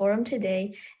of this forum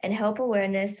today and help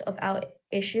awareness of our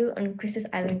issue on Chris's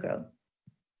Island grow.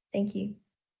 Thank you.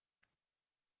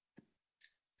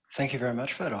 Thank you very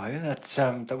much for that,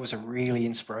 Ayu. That was a really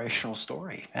inspirational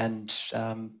story, and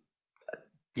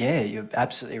yeah, you're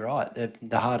absolutely right.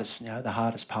 The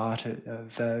hardest part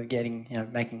of getting,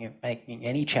 making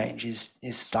any change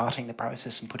is starting the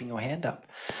process and putting your hand up.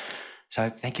 So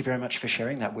thank you very much for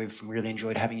sharing that. We've really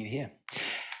enjoyed having you here.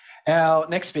 Our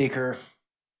next speaker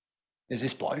is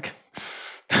this bloke.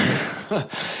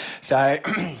 So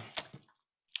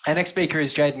our next speaker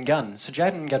is Jaden Gunn. So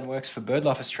Jaden Gunn works for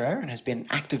BirdLife Australia and has been an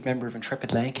active member of Intrepid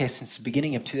Landcare since the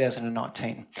beginning of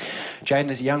 2019. Jaden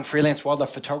is a young freelance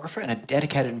wildlife photographer and a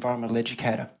dedicated environmental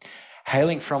educator.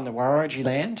 Hailing from the Warraji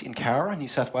land in Cowra, New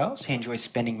South Wales, he enjoys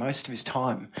spending most of his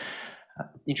time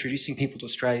introducing people to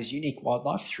Australia's unique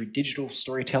wildlife through digital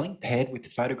storytelling paired with the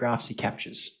photographs he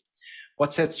captures.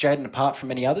 What sets Jaden apart from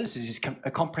many others is a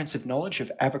comprehensive knowledge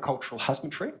of agricultural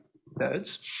husbandry,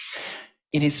 birds.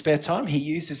 In his spare time, he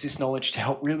uses this knowledge to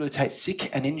help rehabilitate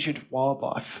sick and injured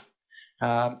wildlife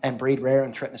and breed rare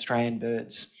and threatened Australian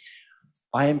birds.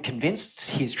 I am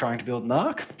convinced he is trying to build an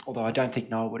ark, although I don't think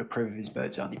Noah would approve of his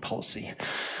birds-only policy.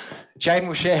 Jaden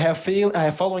will share how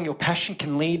following your passion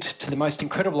can lead to the most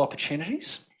incredible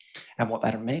opportunities and what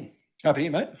that'll mean. Over to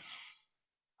you, mate.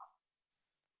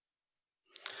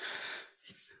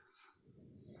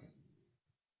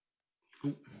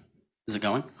 Is it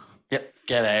going? Yep.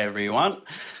 G'day, everyone.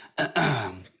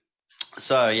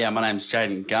 So, yeah, my name's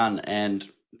Jaden Gunn, and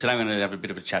today I'm going to have a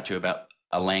bit of a chat to you about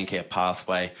a Landcare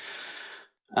pathway.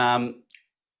 I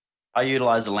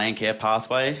utilise the Landcare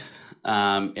pathway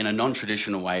in a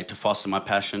non-traditional way to foster my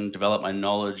passion, develop my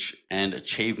knowledge, and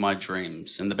achieve my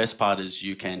dreams. And the best part is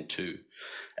you can too.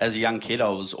 As a young kid, I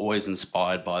was always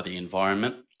inspired by the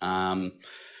environment.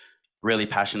 Really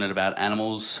passionate about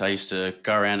animals. I used to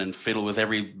go around and fiddle with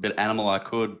every bit of animal I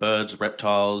could, birds,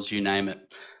 reptiles, you name it.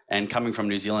 And coming from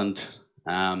New Zealand,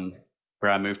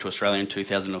 where I moved to Australia in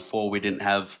 2004, we didn't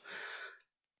have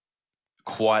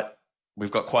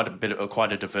we've got quite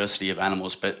a diversity of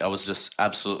animals, but I was just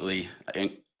absolutely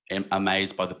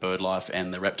amazed by the bird life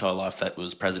and the reptile life that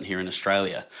was present here in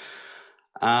Australia.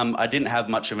 I didn't have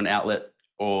much of an outlet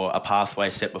or a pathway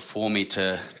set before me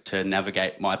to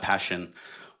navigate my passion,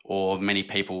 or many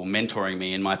people mentoring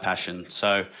me in my passion.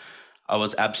 So I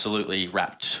was absolutely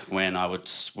rapt when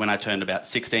I turned about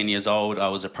 16 years old. I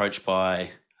was approached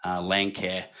by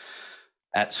Landcare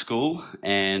at school,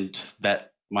 and that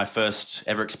my first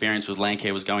ever experience with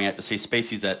Landcare was going out to see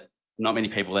species that not many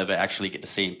people ever actually get to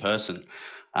see in person.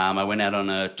 I went out on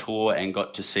a tour and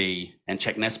got to see and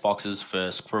check nest boxes for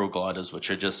squirrel gliders,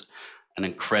 which are just an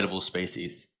incredible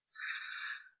species.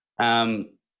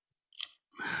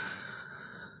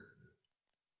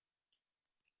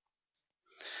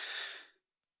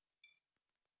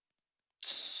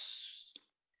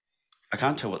 I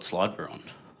can't tell what slide we're on.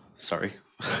 Sorry.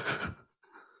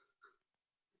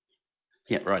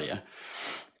 Yeah, rightio.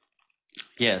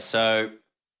 Yeah, so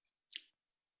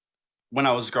when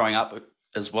I was growing up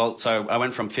as well, so I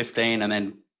went from 15 and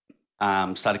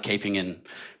then started keeping and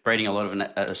breeding a lot of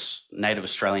native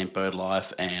Australian bird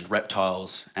life and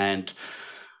reptiles. And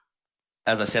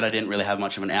as I said, I didn't really have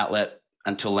much of an outlet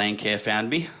until Landcare found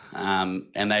me,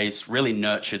 and they really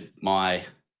nurtured my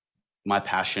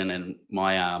passion and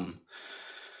my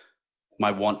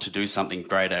want to do something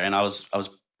greater. And I was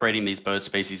breeding these bird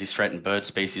species, these threatened bird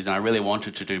species, and I really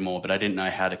wanted to do more, but I didn't know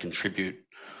how to contribute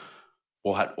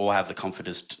or have the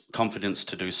confidence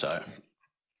to do so.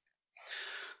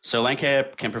 So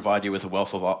Landcare can provide you with a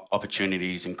wealth of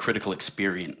opportunities and critical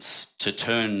experience to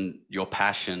turn your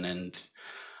passion and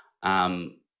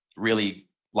really,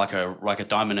 like a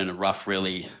diamond in a rough,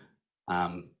 really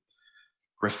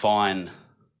refine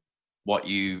what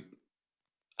you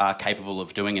are capable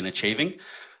of doing and achieving.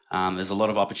 There's a lot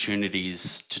of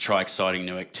opportunities to try exciting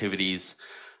new activities,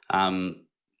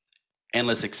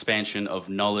 endless expansion of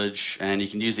knowledge, and you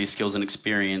can use these skills and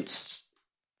experience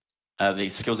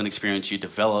you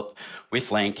develop with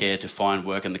Landcare to find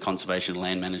work in the conservation and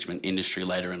land management industry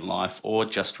later in life, or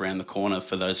just around the corner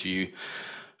for those of you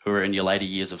who are in your later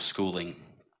years of schooling.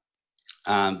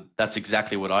 That's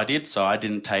exactly what I did. So I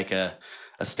didn't take a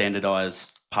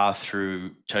standardized path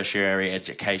through tertiary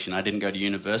education. I didn't go to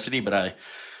university, but I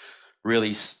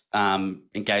really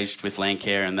engaged with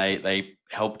Landcare, and they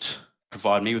helped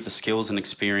provide me with the skills and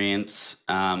experience,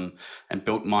 and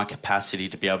built my capacity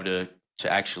to be able to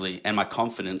actually, and my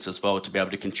confidence as well, to be able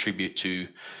to contribute to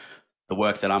the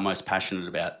work that I'm most passionate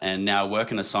about. And now I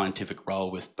work in a scientific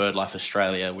role with BirdLife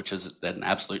Australia, which is an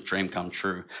absolute dream come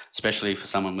true, especially for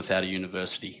someone without a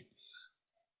university.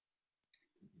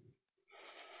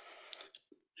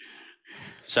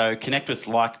 So connect with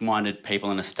like-minded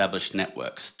people and established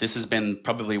networks. This has been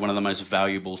probably one of the most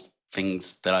valuable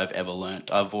things that I've ever learned.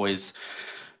 I've always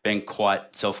been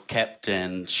quite self-kept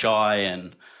and shy,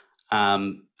 and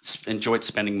enjoyed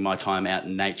spending my time out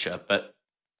in nature. But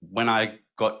when I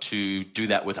got to do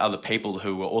that with other people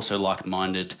who were also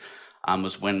like-minded,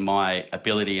 was when my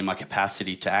ability and my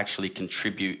capacity to actually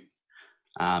contribute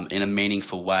in a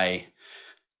meaningful way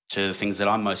to the things that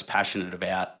I'm most passionate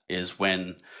about is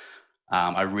when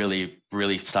I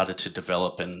really started to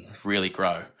develop and really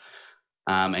grow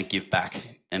and give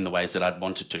back in the ways that I'd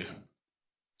wanted to.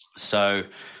 So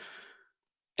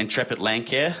Intrepid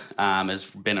Landcare has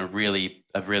been a really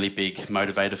big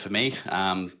motivator for me.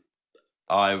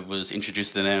 I was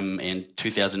introduced to them in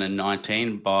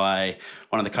 2019 by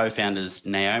one of the co-founders,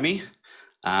 Naomi,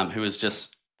 who is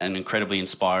just an incredibly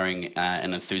inspiring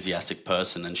and enthusiastic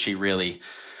person, and she really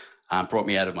brought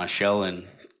me out of my shell and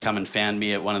come and found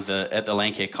me at the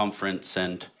Landcare conference.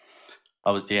 And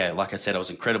I was, like I said, I was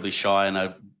incredibly shy and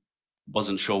I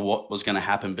wasn't sure what was going to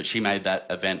happen, but she made that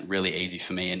event really easy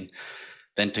for me. And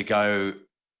then to go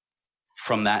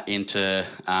from that into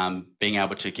being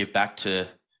able to give back to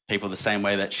people the same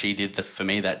way that she did for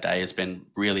me that day has been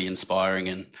really inspiring.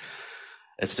 And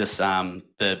it's just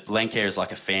the Landcare is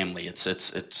like a family. It's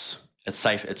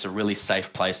safe. It's a really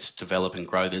safe place to develop and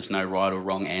grow. There's no right or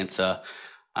wrong answer,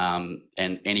 and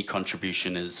any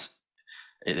contribution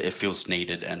it feels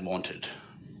needed and wanted.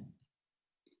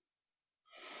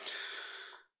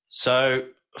 So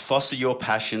foster your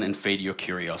passion and feed your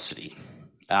curiosity.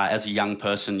 As a young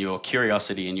person, your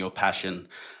curiosity and your passion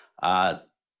are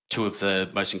two of the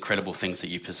most incredible things that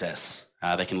you possess.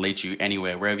 They can lead you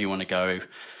anywhere, wherever you want to go,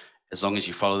 as long as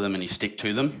you follow them and you stick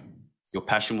to them. Your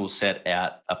passion will set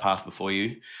out a path before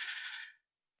you,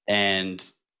 and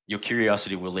your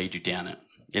curiosity will lead you down it.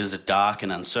 It is a dark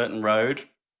and uncertain road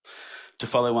to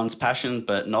follow one's passion,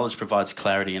 but knowledge provides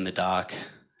clarity in the dark,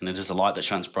 and it is a light that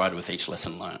shines brighter with each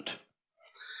lesson learned.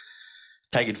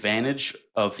 Take advantage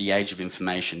of the age of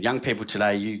information. Young people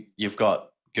today, you've got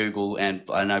Google, and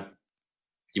I know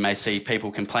you may see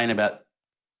people complain about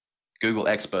Google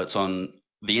experts on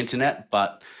the internet,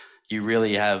 but you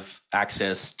really have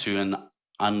access to an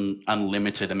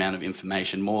unlimited amount of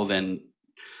information, more than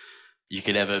you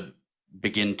could ever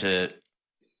begin to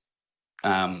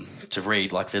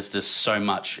read. Like there's so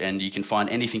much, and you can find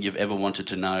anything you've ever wanted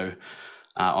to know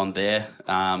on there.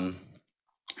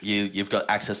 You've got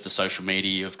access to social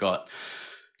media. You've got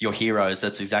your heroes.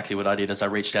 That's exactly what I did. As I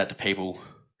reached out to people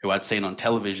who I'd seen on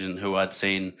television, who I'd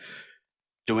seen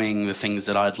doing the things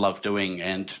that I'd love doing,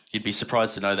 and you'd be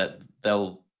surprised to know that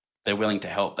they're willing to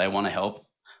help. They want to help.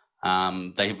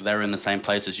 They were in the same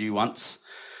place as you once.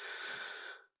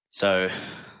 So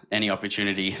any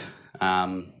opportunity,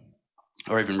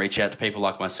 or even reach out to people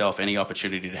like myself, any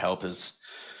opportunity to help it's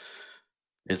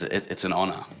an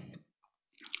honor.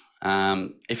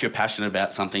 If you're passionate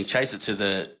about something, chase it to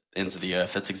the ends of the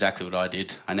earth. That's exactly what I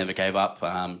did. I never gave up,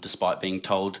 despite being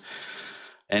told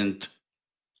and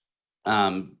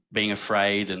being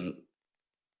afraid, and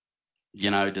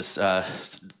just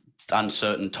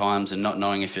uncertain times, and not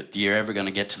knowing if you're ever going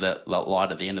to get to that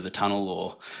light at the end of the tunnel,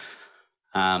 or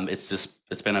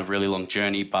it's been a really long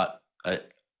journey, but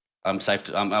I'm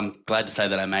glad to say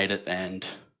that I made it, and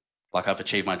I've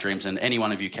achieved my dreams, and any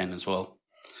one of you can as well.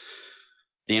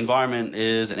 The environment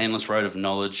is an endless road of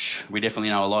knowledge. We definitely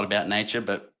know a lot about nature,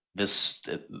 but the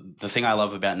thing I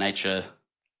love about nature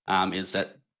is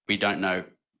that we don't know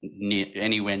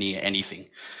anywhere near anything.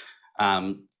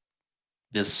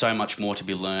 There's so much more to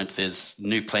be learned. There's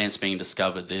new plants being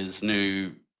discovered. There's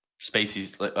new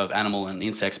species of animal and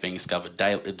insects being discovered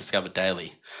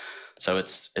daily. So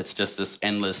it's just this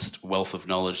endless wealth of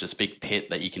knowledge, this big pit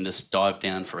that you can just dive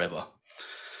down forever.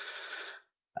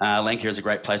 Landcare is a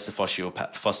great place to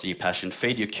foster your passion,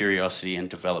 feed your curiosity, and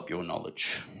develop your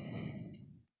knowledge.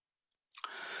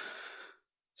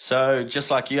 So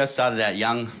just like you, I started out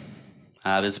young.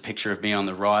 There's a picture of me on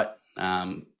the right,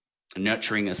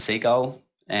 nurturing a seagull,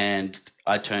 and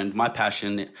I turned my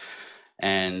passion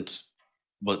and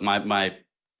my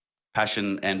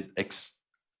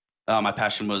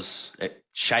passion was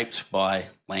shaped by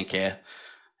Landcare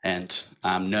and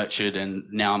nurtured, and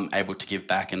now I'm able to give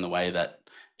back in the way that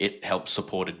it helped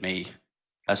support me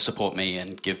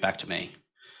and give back to me.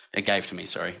 It gave to me,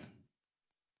 sorry.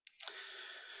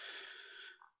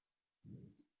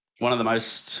 One of the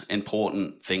most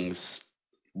important things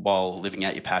while living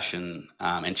out your passion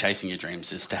and chasing your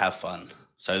dreams is to have fun.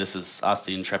 So this is us,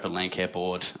 the Intrepid Landcare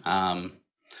Board, on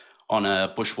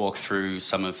a bushwalk through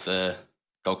some of the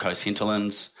Gold Coast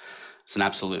hinterlands. It's an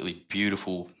absolutely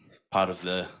beautiful part of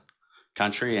the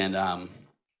country, and I'm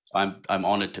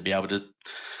honoured to be able to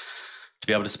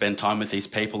spend time with these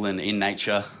people and in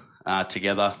nature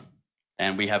together,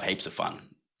 and we have heaps of fun.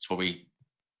 It's what we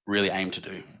really aim to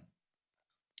do.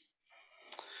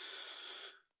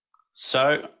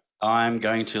 So I'm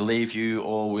going to leave you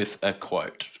all with a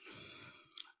quote.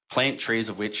 Plant trees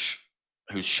of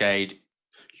whose shade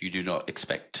you do not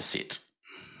expect to sit.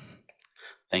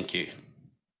 Thank you.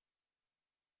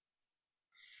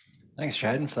 Thanks,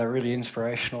 Jaden, for that really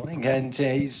inspirational thing. And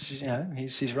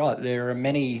he's right. There are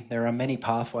many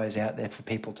pathways out there for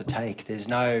people to take. There's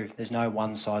no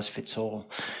one size fits all.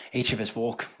 Each of us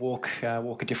walk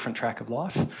a different track of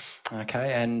life.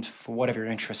 Okay, and for whatever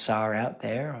your interests are out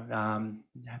there, the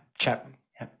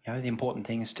important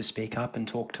thing is to speak up and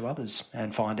talk to others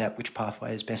and find out which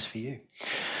pathway is best for you.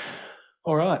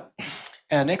 All right.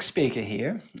 Our next speaker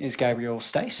here is Gabrielle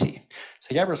Stacey.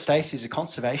 So Gabrielle Stacey is a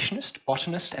conservationist,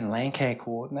 botanist and Landcare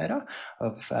coordinator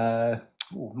of,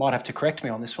 might have to correct me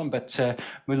on this one, but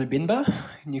Mooloolbinba,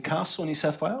 Newcastle, New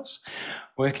South Wales.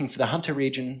 Working for the Hunter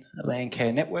Region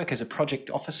Landcare Network as a project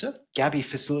officer, Gabby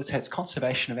facilitates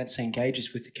conservation events and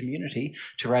engages with the community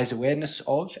to raise awareness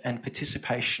of and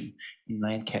participation in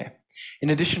landcare. In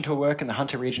addition to her work in the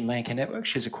Hunter Region Landcare Network,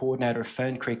 she's a coordinator of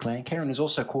Fern Creek Landcare and is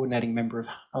also a coordinating member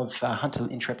of Hunter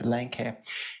Intrepid Landcare.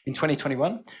 In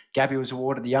 2021, Gabby was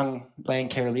awarded the Young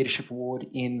Landcare Leadership Award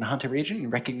in the Hunter Region in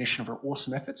recognition of her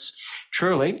awesome efforts.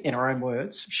 Truly, in her own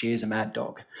words, she is a mad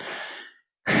dog.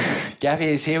 Gabby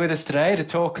is here with us today to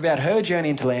talk about her journey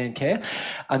into landcare,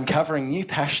 uncovering new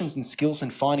passions and skills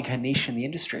and finding her niche in the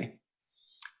industry.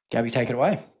 Gabby, take it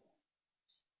away.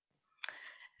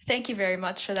 Thank you very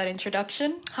much for that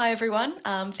introduction. Hi, everyone.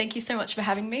 Thank you so much for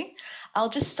having me. I'll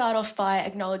just start off by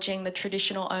acknowledging the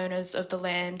traditional owners of the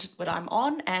land that I'm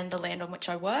on and the land on which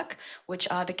I work, which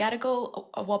are the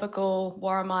Gadigal, Awabakal,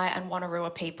 Worimi and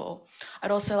Wonnarua people.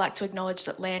 I'd also like to acknowledge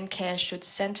that Landcare should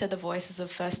centre the voices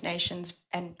of First Nations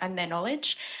and their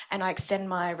knowledge, and I extend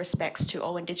my respects to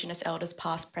all Indigenous elders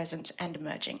past, present and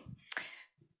emerging.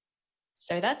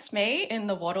 So that's me in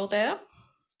the wattle there.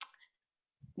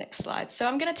 Next slide. So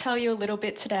I'm going to tell you a little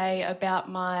bit today about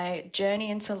my journey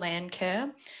into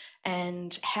landcare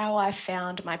and how I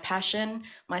found my passion,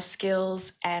 my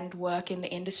skills and work in the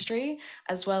industry,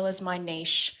 as well as my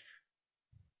niche.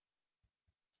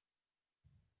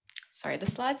 Sorry, the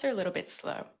slides are a little bit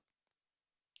slow.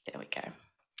 There we go.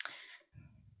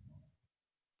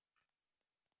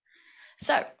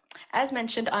 So, as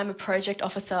mentioned, I'm a project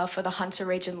officer for the Hunter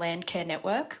Region Landcare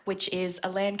Network, which is a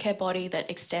landcare body that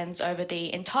extends over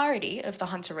the entirety of the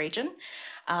Hunter Region.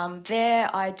 There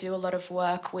I do a lot of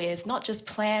work with not just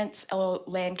plants or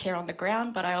landcare on the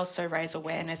ground, but I also raise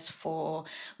awareness for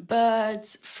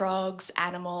birds, frogs,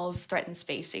 animals, threatened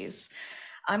species.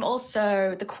 I'm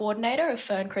also the coordinator of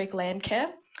Fern Creek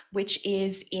Landcare, which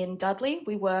is in Dudley.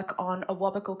 We work on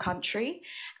Awabakal country,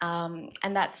 and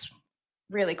that's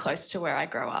really close to where I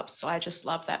grew up, so I just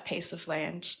love that piece of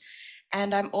land.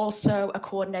 And I'm also a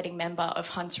coordinating member of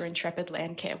Hunter Intrepid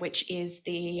Landcare, which is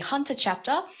the Hunter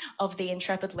chapter of the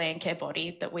Intrepid Landcare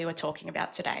body that we were talking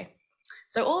about today.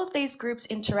 So all of these groups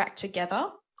interact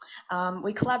together.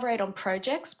 We collaborate on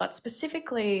projects, but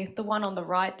specifically the one on the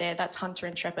right there, that's Hunter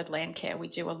Intrepid Landcare. We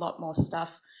do a lot more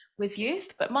stuff with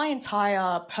youth, but my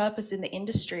entire purpose in the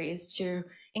industry is to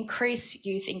increase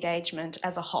youth engagement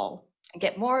as a whole and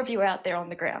get more of you out there on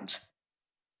the ground.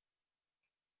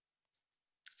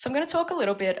 So I'm going to talk a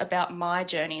little bit about my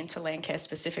journey into landcare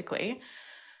specifically.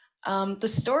 The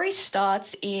story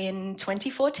starts in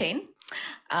 2014.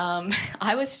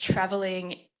 I was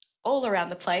traveling all around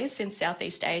the place in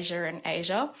Southeast Asia and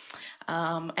Asia.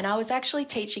 And I was actually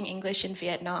teaching English in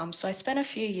Vietnam, so I spent a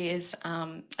few years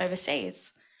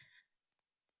overseas.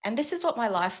 And this is what my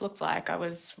life looked like. I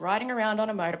was riding around on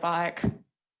a motorbike,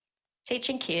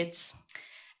 teaching kids,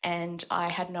 and I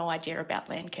had no idea about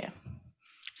Landcare.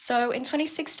 So in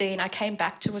 2016, I came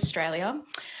back to Australia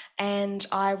and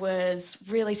I was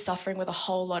really suffering with a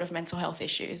whole lot of mental health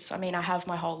issues. I mean, I have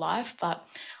my whole life, but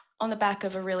on the back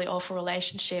of a really awful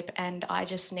relationship, and I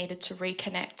just needed to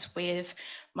reconnect with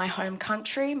my home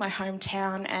country, my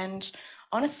hometown, and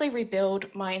honestly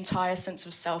rebuild my entire sense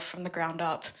of self from the ground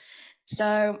up.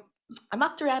 So I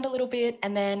mucked around a little bit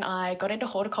and then I got into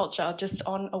horticulture just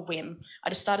on a whim. I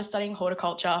just started studying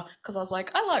horticulture because I was like,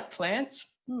 I like plants.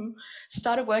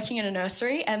 Started working in a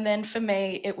nursery, and then for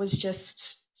me, it was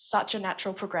just such a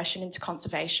natural progression into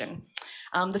conservation.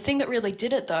 The thing that really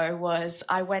did it though was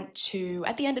I went to,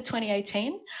 at the end of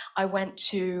 2018, I went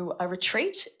to a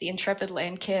retreat, the Intrepid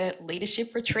Landcare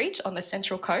Leadership Retreat on the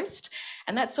Central Coast.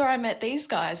 And that's where I met these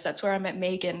guys. That's where I met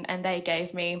Megan, and they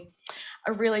gave me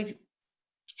a really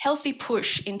healthy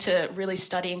push into really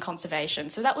studying conservation.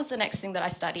 So that was the next thing that I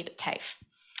studied at TAFE.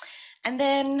 And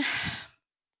then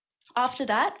after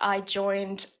that, I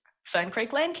joined Fern Creek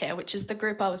Landcare, which is the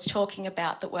group I was talking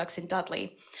about that works in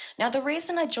Dudley. Now, the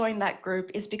reason I joined that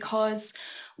group is because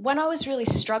when I was really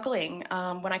struggling,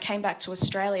 when I came back to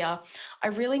Australia, I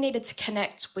really needed to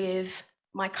connect with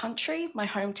my country, my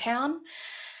hometown,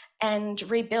 and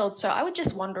rebuild. So I would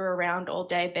just wander around all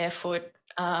day barefoot,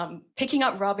 picking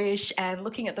up rubbish and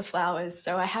looking at the flowers.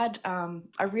 So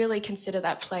I really consider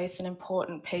that place an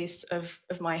important piece of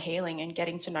my healing and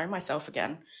getting to know myself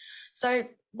again. So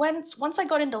once I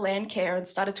got into Landcare and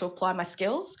started to apply my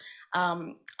skills,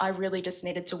 I really just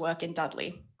needed to work in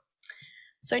Dudley.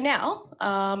 So now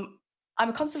I'm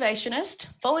a conservationist,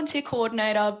 volunteer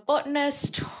coordinator,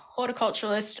 botanist,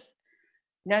 horticulturalist,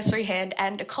 nursery hand,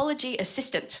 and ecology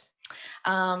assistant.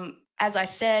 As I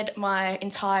said, my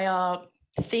entire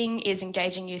thing is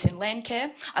engaging youth in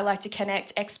Landcare. I like to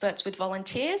connect experts with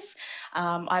volunteers.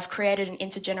 I've created an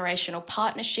intergenerational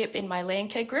partnership in my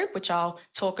Landcare group, which I'll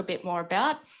talk a bit more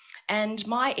about. And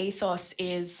my ethos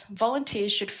is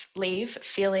volunteers should leave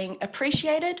feeling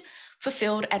appreciated,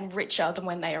 fulfilled, and richer than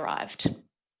when they arrived.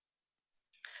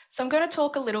 So I'm going to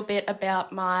talk a little bit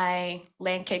about my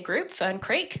Landcare group, Fern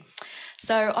Creek.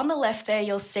 So on the left there,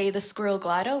 you'll see the squirrel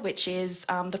glider, which is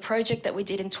the project that we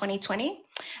did in 2020.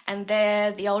 And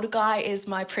there, the older guy is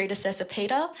my predecessor,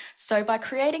 Peter. So by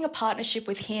creating a partnership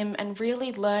with him and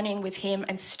really learning with him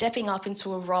and stepping up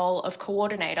into a role of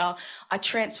coordinator, I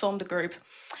transformed the group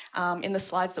in the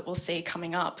slides that we'll see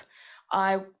coming up.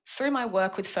 Through my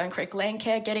work with Fern Creek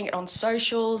Landcare, getting it on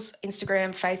socials,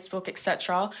 Instagram, Facebook,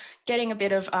 etc., getting a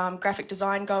bit of graphic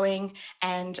design going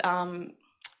and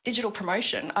digital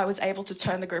promotion, I was able to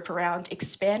turn the group around,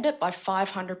 expand it by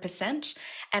 500%,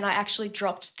 and I actually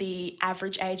dropped the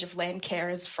average age of land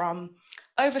carers from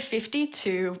over 50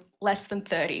 to less than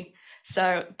 30.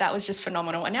 So that was just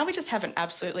phenomenal. And now we just have an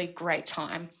absolutely great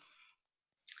time.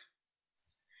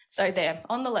 So there,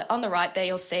 on the right there,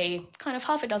 you'll see kind of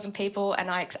half a dozen people,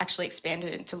 and I actually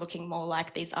expanded it into looking more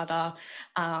like these other,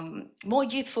 more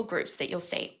youthful groups that you'll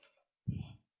see.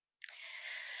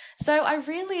 So I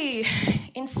really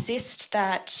insist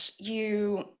that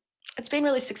it's been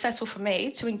really successful for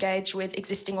me to engage with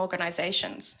existing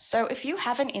organisations. So if you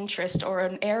have an interest or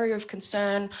an area of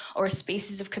concern or a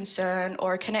species of concern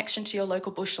or a connection to your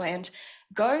local bushland,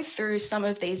 go through some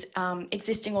of these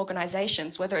existing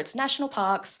organisations, whether it's national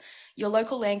parks, your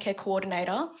local landcare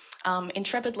coordinator,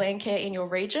 Intrepid Landcare in your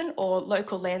region, or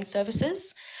local land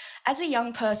services. As a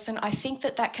young person, I think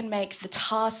that can make the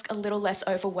task a little less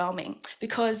overwhelming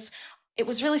because it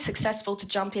was really successful to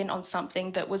jump in on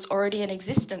something that was already in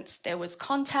existence. There was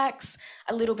contacts,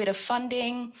 a little bit of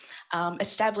funding,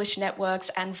 established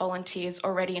networks and volunteers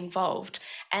already involved.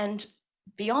 And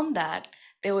beyond that,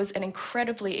 there was an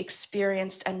incredibly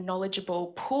experienced and knowledgeable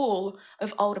pool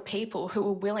of older people who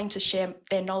were willing to share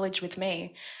their knowledge with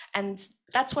me. And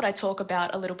that's what I talk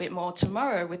about a little bit more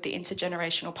tomorrow with the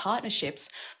intergenerational partnerships.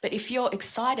 But if you're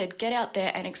excited, get out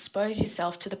there and expose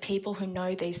yourself to the people who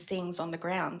know these things on the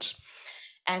ground.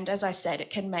 And as I said, it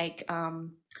can make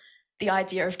the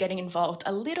idea of getting involved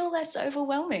a little less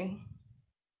overwhelming.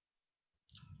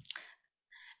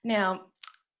 Now,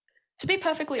 to be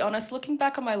perfectly honest, looking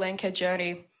back on my landcare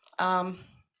journey, I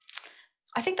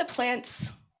think that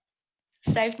plants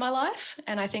saved my life,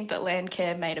 and I think that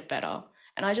landcare made it better.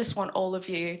 And I just want all of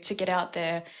you to get out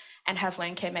there and have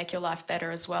Landcare make your life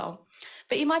better as well.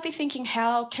 But you might be thinking,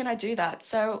 how can I do that?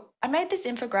 So I made this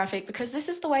infographic because this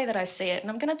is the way that I see it. And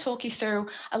I'm going to talk you through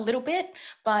a little bit,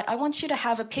 but I want you to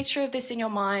have a picture of this in your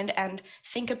mind and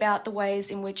think about the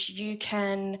ways in which you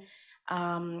can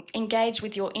engage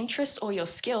with your interests or your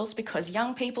skills, because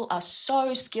young people are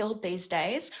so skilled these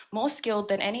days, more skilled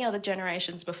than any other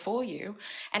generations before you,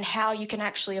 and how you can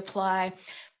actually apply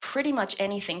pretty much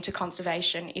anything to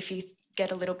conservation if you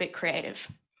get a little bit creative.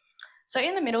 So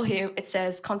in the middle here, it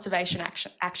says conservation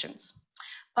actions.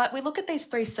 But we look at these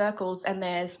three circles and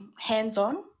there's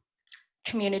hands-on,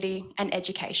 community, and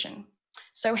education.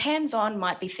 So hands-on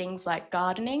might be things like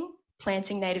gardening,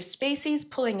 planting native species,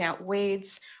 pulling out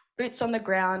weeds, boots on the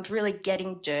ground, really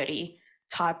getting dirty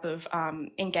type of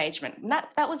engagement. And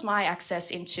that was my access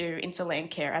into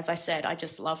Landcare. As I said, I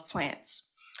just love plants.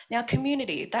 Now,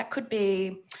 community, that could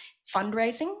be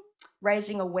fundraising,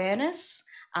 raising awareness,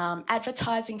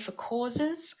 advertising for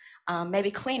causes,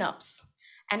 maybe cleanups.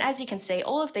 And as you can see,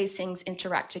 all of these things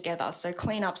interact together. So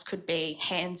cleanups could be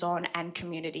hands-on and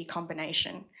community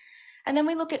combination. And then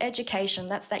we look at education,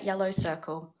 that's that yellow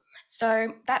circle.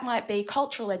 So that might be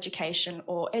cultural education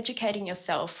or educating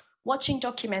yourself, watching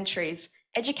documentaries,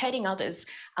 educating others,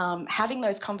 having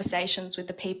those conversations with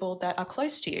the people that are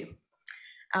close to you.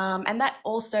 And that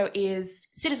also is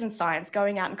citizen science,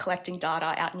 going out and collecting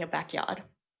data out in your backyard.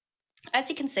 As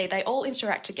you can see, they all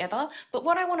interact together, but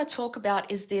what I want to talk about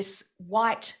is this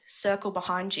white circle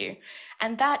behind you,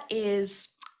 and that is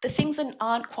the things that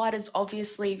aren't quite as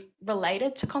obviously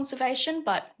related to conservation,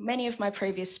 but many of my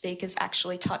previous speakers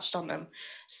actually touched on them.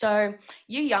 So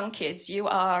you young kids, you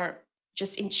are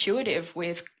just intuitive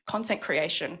with content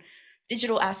creation,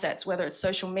 digital assets, whether it's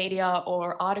social media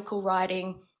or article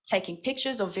writing, taking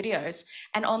pictures or videos,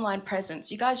 and online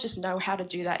presence. You guys just know how to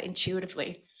do that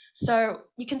intuitively. So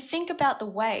you can think about the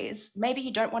ways, maybe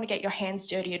you don't want to get your hands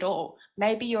dirty at all.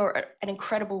 Maybe you're an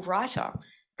incredible writer.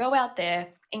 Go out there,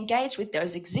 engage with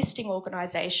those existing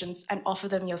organisations and offer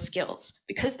them your skills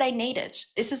because they need it.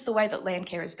 This is the way that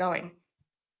Landcare is going.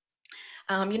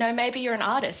 You know, maybe you're an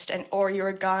artist or you're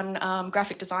a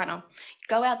graphic designer.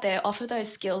 Go out there, offer those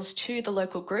skills to the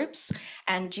local groups,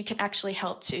 and you can actually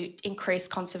help to increase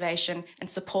conservation and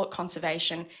support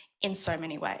conservation in so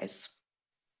many ways.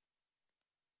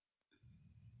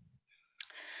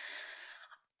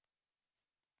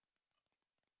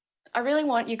 I really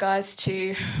want you guys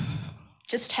to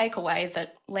just take away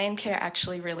that Landcare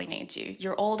actually really needs you.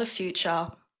 You're all the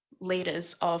future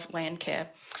leaders of Landcare,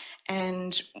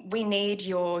 and we need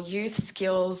your youth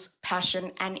skills,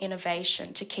 passion, and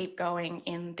innovation to keep going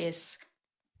in this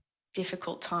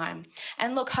difficult time.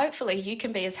 And look, hopefully you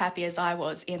can be as happy as I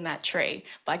was in that tree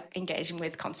by engaging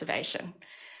with conservation.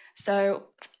 So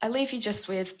I leave you just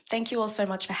with, thank you all so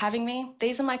much for having me.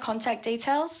 These are my contact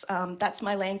details. That's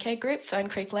my Landcare group, Fern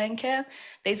Creek Landcare.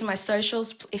 These are my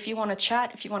socials. If you want to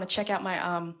chat, if you want to check out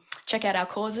my check out our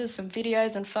causes, some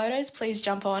videos and photos, please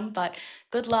jump on. But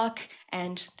good luck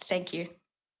and thank you.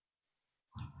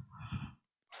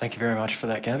 Thank you very much for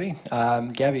that, Gabby.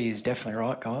 Gabby is definitely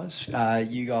right, guys.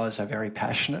 You guys are very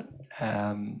passionate,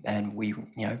 and we,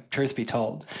 you know, truth be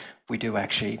told, we do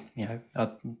actually, you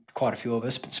know, quite a few of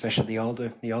us, but especially the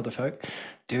older folk,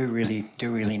 do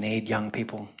really need young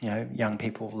people,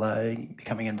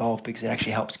 becoming involved, because it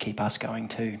actually helps keep us going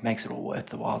too, makes it all worth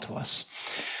the while to us.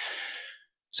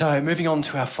 So moving on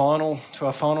to our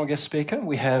final guest speaker,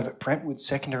 we have Brentwood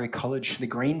Secondary College, the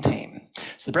Green Team.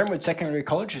 So the Brentwood Secondary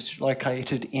College is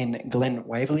located in Glen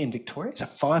Waverley in Victoria. It's a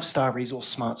 5-star resource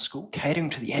smart school catering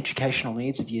to the educational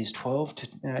needs of years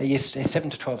 7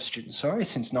 to 12 students,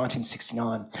 since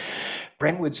 1969.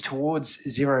 Brentwood's Towards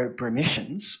Zero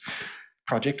Emissions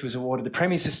project was awarded the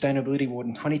Premier Sustainability Award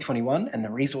in 2021 and the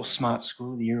Resource Smart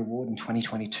School of the Year Award in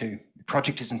 2022. The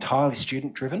project is entirely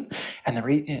student-driven and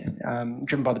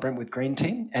driven by the Brentwood Green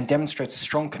Team, and demonstrates a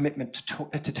strong commitment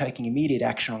to taking immediate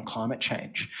action on climate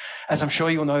change. As I'm sure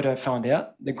you'll know to find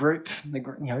out, the group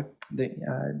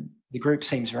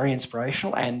seems very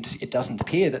inspirational, and it doesn't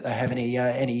appear that they have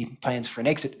any plans for an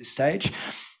exit at this stage,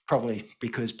 probably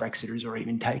because Brexit has already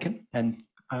been taken and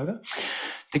over.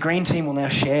 The Green Team will now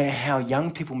share how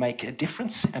young people make a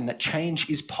difference and that change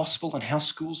is possible, and how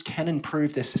schools can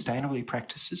improve their sustainability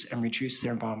practices and reduce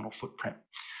their environmental footprint.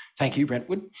 Thank you,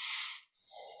 Brentwood.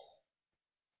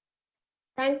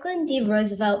 Franklin D.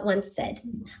 Roosevelt once said,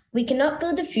 "We cannot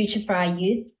build the future for our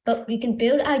youth, but we can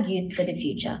build our youth for the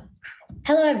future."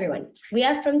 Hello, everyone. We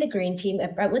are from the Green Team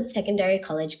at Brentwood Secondary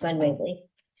College, Glen Waverley.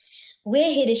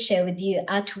 We're here to share with you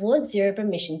our Towards Zero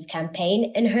Emissions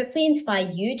campaign and hopefully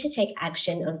inspire you to take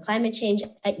action on climate change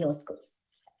at your schools.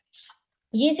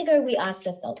 Years ago, we asked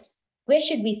ourselves, where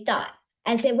should we start?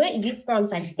 As there weren't youth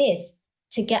forums like this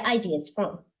to get ideas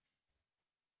from.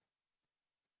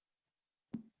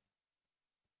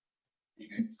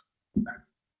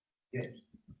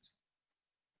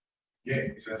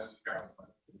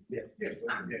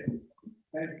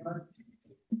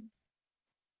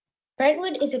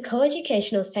 Brentwood is a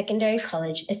co-educational secondary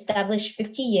college established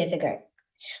 50 years ago.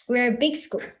 We're a big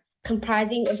school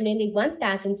comprising of nearly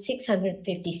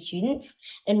 1,650 students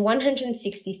and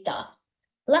 160 staff.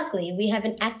 Luckily, we have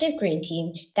an active green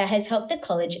team that has helped the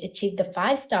college achieve the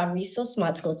 5-star Resource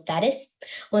Smart School status,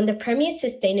 won the Premier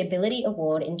Sustainability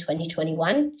Award in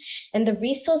 2021, and the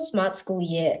Resource Smart School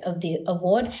Year of the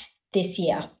Award this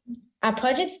year. Our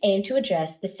projects aim to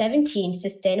address the 17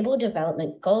 Sustainable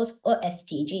Development Goals, or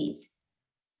SDGs.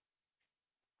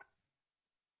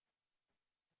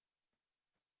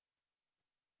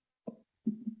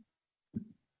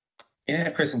 In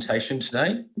our presentation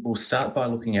today, we'll start by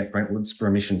looking at Brentwood's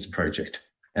Remissions project,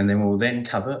 and then we'll then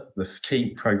cover the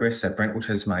key progress that Brentwood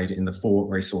has made in the 4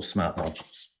 Resource Smart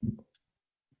modules.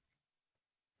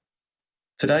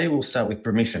 Today, we'll start with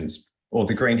Remissions, or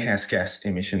the greenhouse gas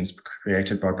emissions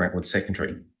created by Brentwood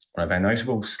Secondary. One of our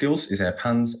notable skills is our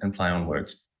puns and play on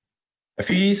words. A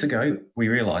few years ago, we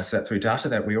realised that through data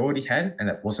that we already had and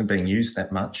that wasn't being used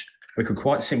that much, we could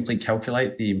quite simply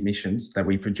calculate the emissions that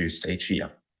we produced each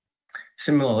year.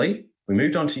 Similarly, we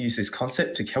moved on to use this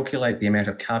concept to calculate the amount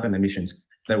of carbon emissions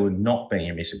that were not being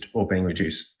emitted or being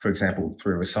reduced, for example,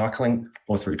 through recycling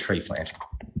or through tree planting.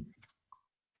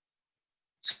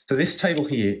 So this table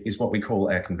here is what we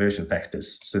call our conversion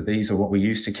factors. So these are what we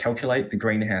use to calculate the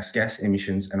greenhouse gas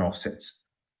emissions and offsets.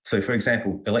 So for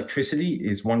example, electricity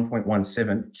is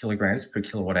 1.17 kilograms per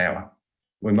kilowatt hour.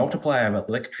 We multiply our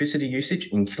electricity usage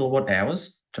in kilowatt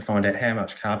hours to find out how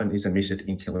much carbon is emitted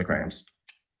in kilograms.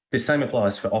 This same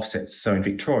applies for offsets. So in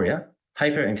Victoria,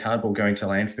 paper and cardboard going to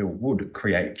landfill would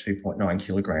create 2.9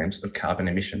 kilograms of carbon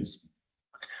emissions.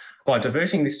 By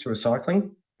diverting this to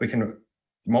recycling, we can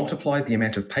multiply the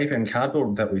amount of paper and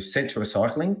cardboard that we've sent to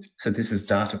recycling, so this is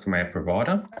data from our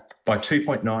provider, by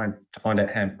 2.9 to find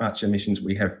out how much emissions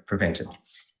we have prevented.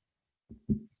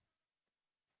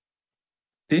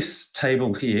 This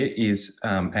table here is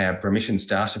our emissions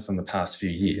data from the past few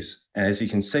years. And as you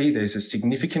can see, there's a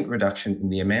significant reduction in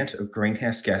the amount of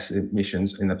greenhouse gas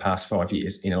emissions in the past 5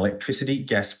 years in electricity,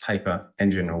 gas, paper,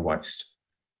 and general waste.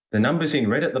 The numbers in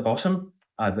red at the bottom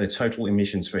are the total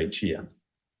emissions for each year.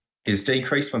 It has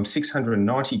decreased from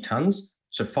 690 tonnes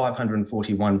to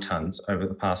 541 tonnes over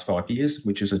the past 5 years,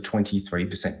 which is a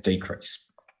 23% decrease.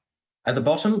 At the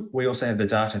bottom, we also have the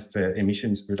data for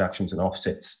emissions reductions and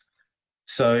offsets.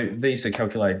 So these are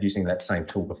calculated using that same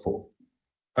tool before.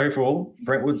 Overall,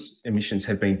 Brentwood's emissions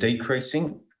have been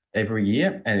decreasing every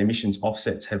year and emissions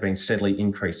offsets have been steadily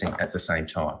increasing at the same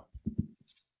time.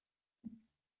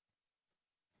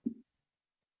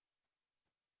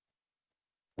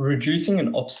 Reducing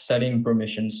and offsetting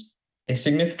emissions. A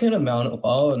significant amount of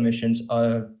our emissions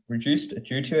are reduced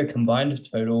due to a combined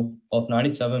total of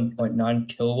 97.9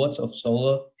 kilowatts of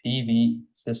solar PV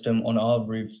system on our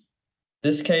roofs.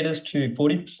 This caters to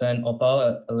 40% of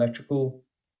our electrical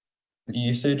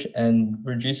usage and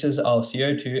reduces our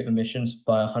CO2 emissions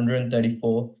by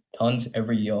 134 tonnes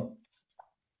every year.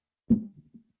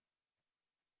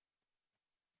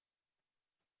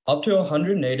 Up to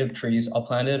 100 native trees are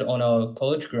planted on our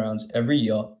college grounds every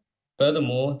year.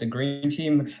 Furthermore, the Green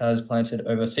Team has planted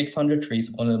over 600 trees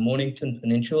on the Mornington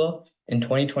Peninsula in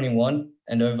 2021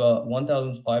 and over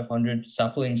 1,500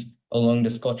 saplings along the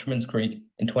Scotchman's Creek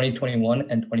in 2021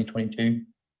 and 2022.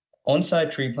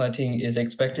 On-site tree planting is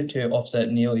expected to offset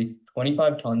nearly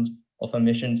 25 tonnes of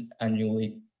emissions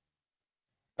annually.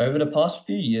 Over the past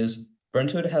few years,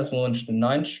 Brentwood has launched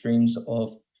 9 streams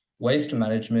of waste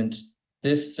management.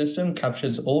 This system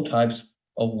captures all types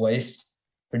of waste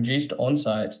produced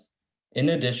on-site. In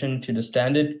addition to the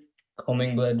standard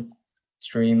commingled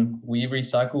stream, we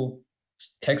recycle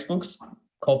textbooks,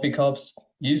 coffee cups,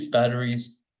 used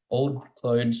batteries, old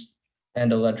clothes,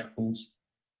 and electricals.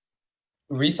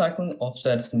 Recycling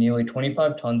offsets nearly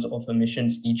 25 tonnes of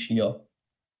emissions each year.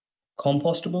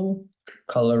 Compostable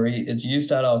cutlery is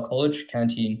used at our college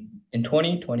canteen. In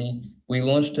 2020, we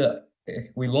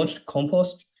launched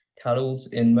compost kettles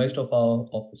in most of our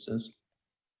offices.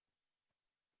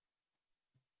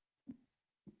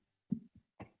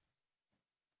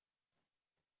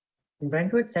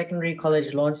 Brentwood Secondary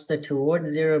College launched the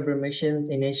Towards Zero Emissions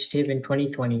initiative in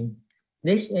 2020.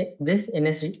 This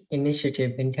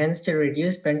initiative intends to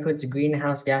reduce Brentwood's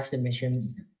greenhouse gas emissions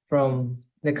from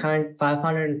the current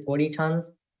 540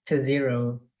 tons to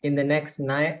zero in the next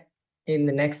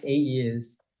 8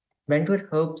 years. Brentwood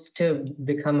hopes to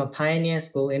become a pioneer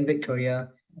school in Victoria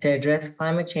to address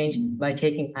climate change by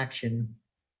taking action.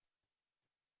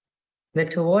 The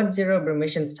Towards Zero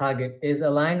emissions target is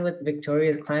aligned with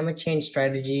Victoria's climate change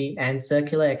strategy and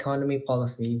circular economy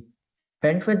policy.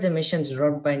 Brentwood's emissions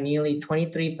dropped by nearly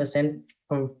 23%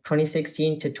 from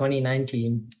 2016 to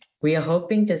 2019. We are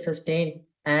hoping to sustain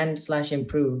and/slash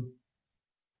improve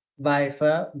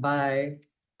by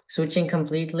switching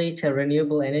completely to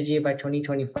renewable energy by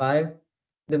 2025.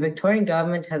 The Victorian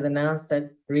government has announced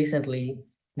that recently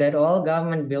that all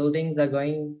government buildings are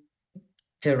going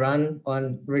to run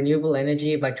on renewable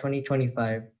energy by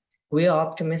 2025. We are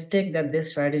optimistic that this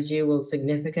strategy will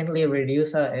significantly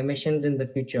reduce our emissions in the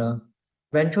future.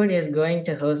 Brentwood is going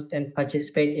to host and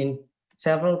participate in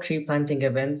several tree planting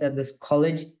events at this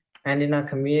college and in our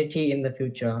community in the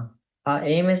future. Our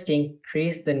aim is to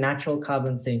increase the natural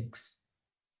carbon sinks.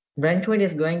 Brentwood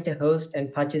is going to host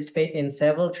and participate in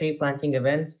several tree planting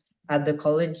events at the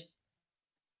college.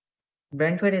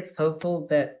 Brentwood is hopeful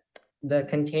that the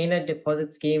container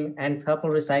deposit scheme and purple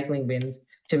recycling bins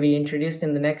to be introduced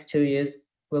in the next 2 years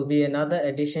will be another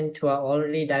addition to our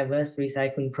already diverse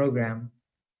recycling program.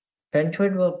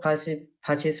 Brentwood will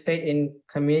participate in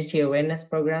community awareness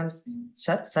programs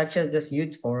such as this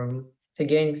Youth Forum to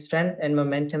gain strength and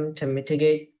momentum to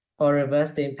mitigate or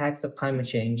reverse the impacts of climate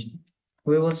change.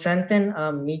 We will strengthen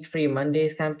our Meat Free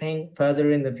Mondays campaign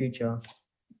further in the future.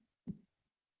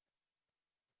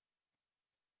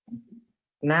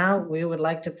 Now, we would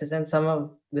like to present some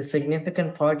of the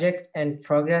significant projects and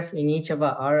progress in each of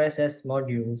our RSS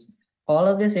modules. All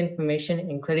of this information,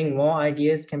 including more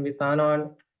ideas, can be found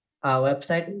on our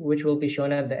website, which will be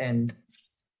shown at the end.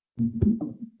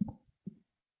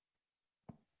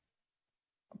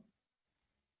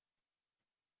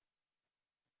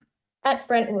 At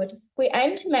Brentwood, we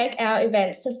aim to make our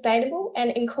events sustainable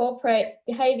and incorporate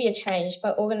behaviour change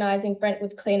by organising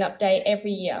Brentwood Cleanup Day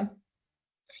every year.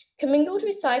 Commingled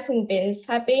recycling bins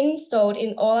have been installed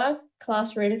in all our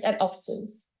classrooms and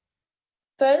offices.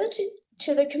 Further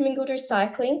to the commingled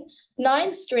recycling,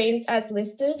 9 streams as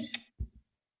listed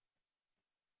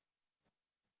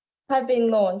have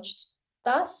been launched.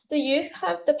 Thus, the youth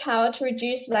have the power to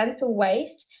reduce landfill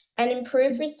waste and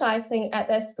improve recycling at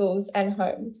their schools and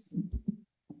homes.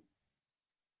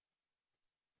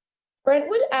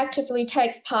 Brentwood actively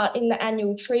takes part in the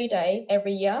annual Tree Day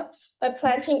every year by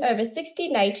planting over 60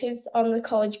 natives on the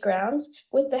college grounds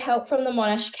with the help from the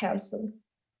Monash Council.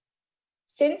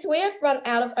 Since we have run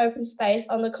out of open space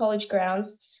on the college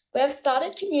grounds, we have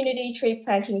started community tree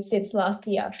planting since last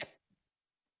year.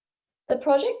 The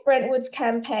Project Brentwood's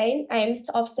campaign aims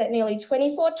to offset nearly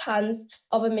 24 tonnes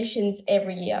of emissions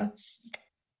every year.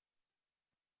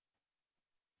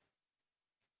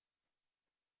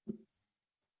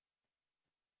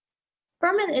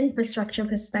 From an infrastructure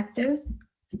perspective,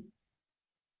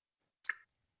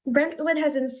 Brentwood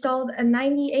has installed a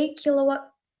 98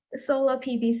 kilowatt solar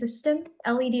PV system,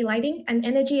 LED lighting, and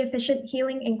energy-efficient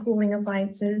heating and cooling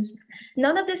appliances.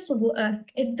 None of this will work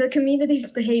if the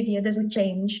community's behavior doesn't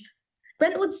change.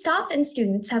 Brentwood staff and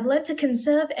students have learned to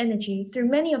conserve energy through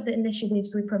many of the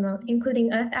initiatives we promote,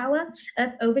 including Earth Hour,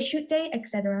 Earth Overshoot Day,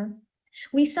 etc.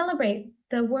 We celebrate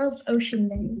the World's Ocean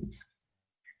Day,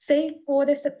 Save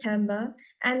Water September,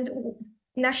 and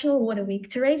National Water Week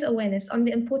to raise awareness on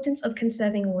the importance of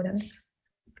conserving water.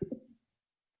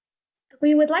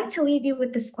 We would like to leave you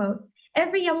with this quote: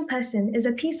 "Every young person is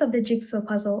a piece of the jigsaw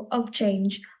puzzle of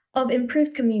change, of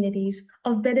improved communities,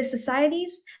 of better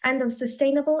societies, and of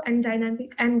sustainable and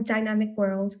dynamic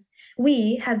world.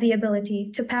 We have the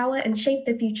ability to power and shape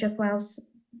the future for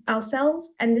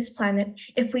ourselves and this planet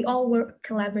if we all work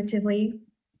collaboratively."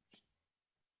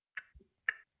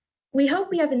 We hope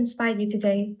we have inspired you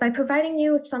today by providing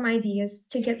you with some ideas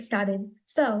to get started.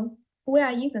 So, where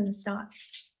are you going to start?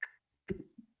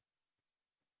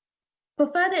 For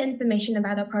further information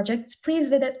about our projects, please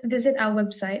visit our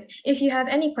website. If you have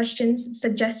any questions,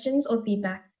 suggestions, or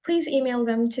feedback, please email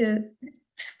them to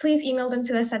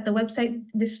us at the website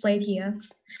displayed here.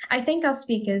 I thank our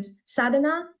speakers,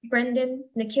 Sadhana, Brendan,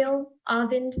 Nikhil,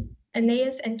 Arvind,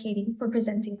 Aeneas, and Katie for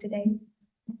presenting today.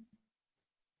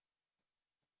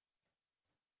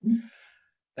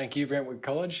 Thank you, Brentwood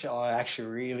College. I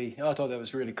thought that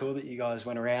was really cool that you guys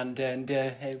went around and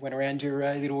went around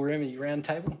your little room and your round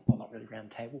table. Well, not really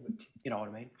round table, but you know what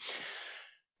I mean.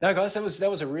 No, guys,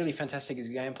 that was a really fantastic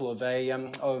example of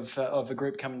a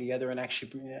group coming together and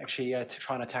actually to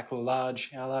trying to tackle a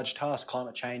large task.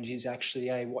 Climate change is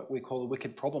actually what we call a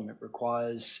wicked problem. It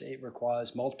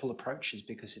requires multiple approaches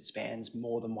because it spans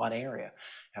more than one area: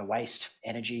 waste,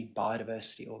 energy,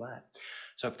 biodiversity, all that.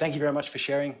 So thank you very much for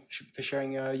sharing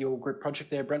your group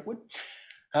project there, Brentwood.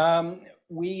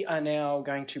 We are now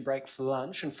going to break for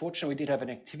lunch. Unfortunately, we did have an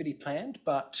activity planned,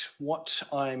 but what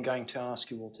I'm going to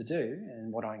ask you all to do,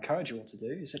 and what I encourage you all to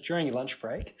do, is that during your lunch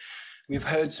break, we've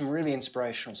heard some really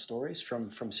inspirational stories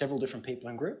from several different people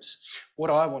and groups. What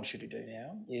I want you to do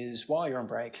now is, while you're on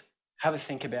break, have a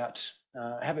think about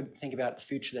the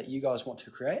future that you guys want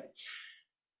to create.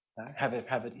 Have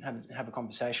a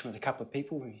conversation with a couple of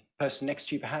people, the person next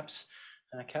to you perhaps.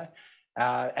 Okay.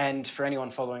 And for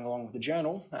anyone following along with the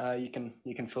journal, you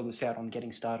can fill this out on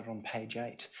getting started on page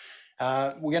 8.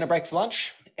 We're going to break for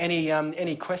lunch.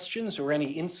 Any questions or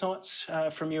any insights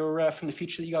from the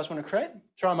future that you guys want to create?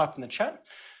 Throw them up in the chat,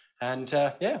 and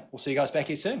yeah, we'll see you guys back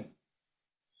here soon.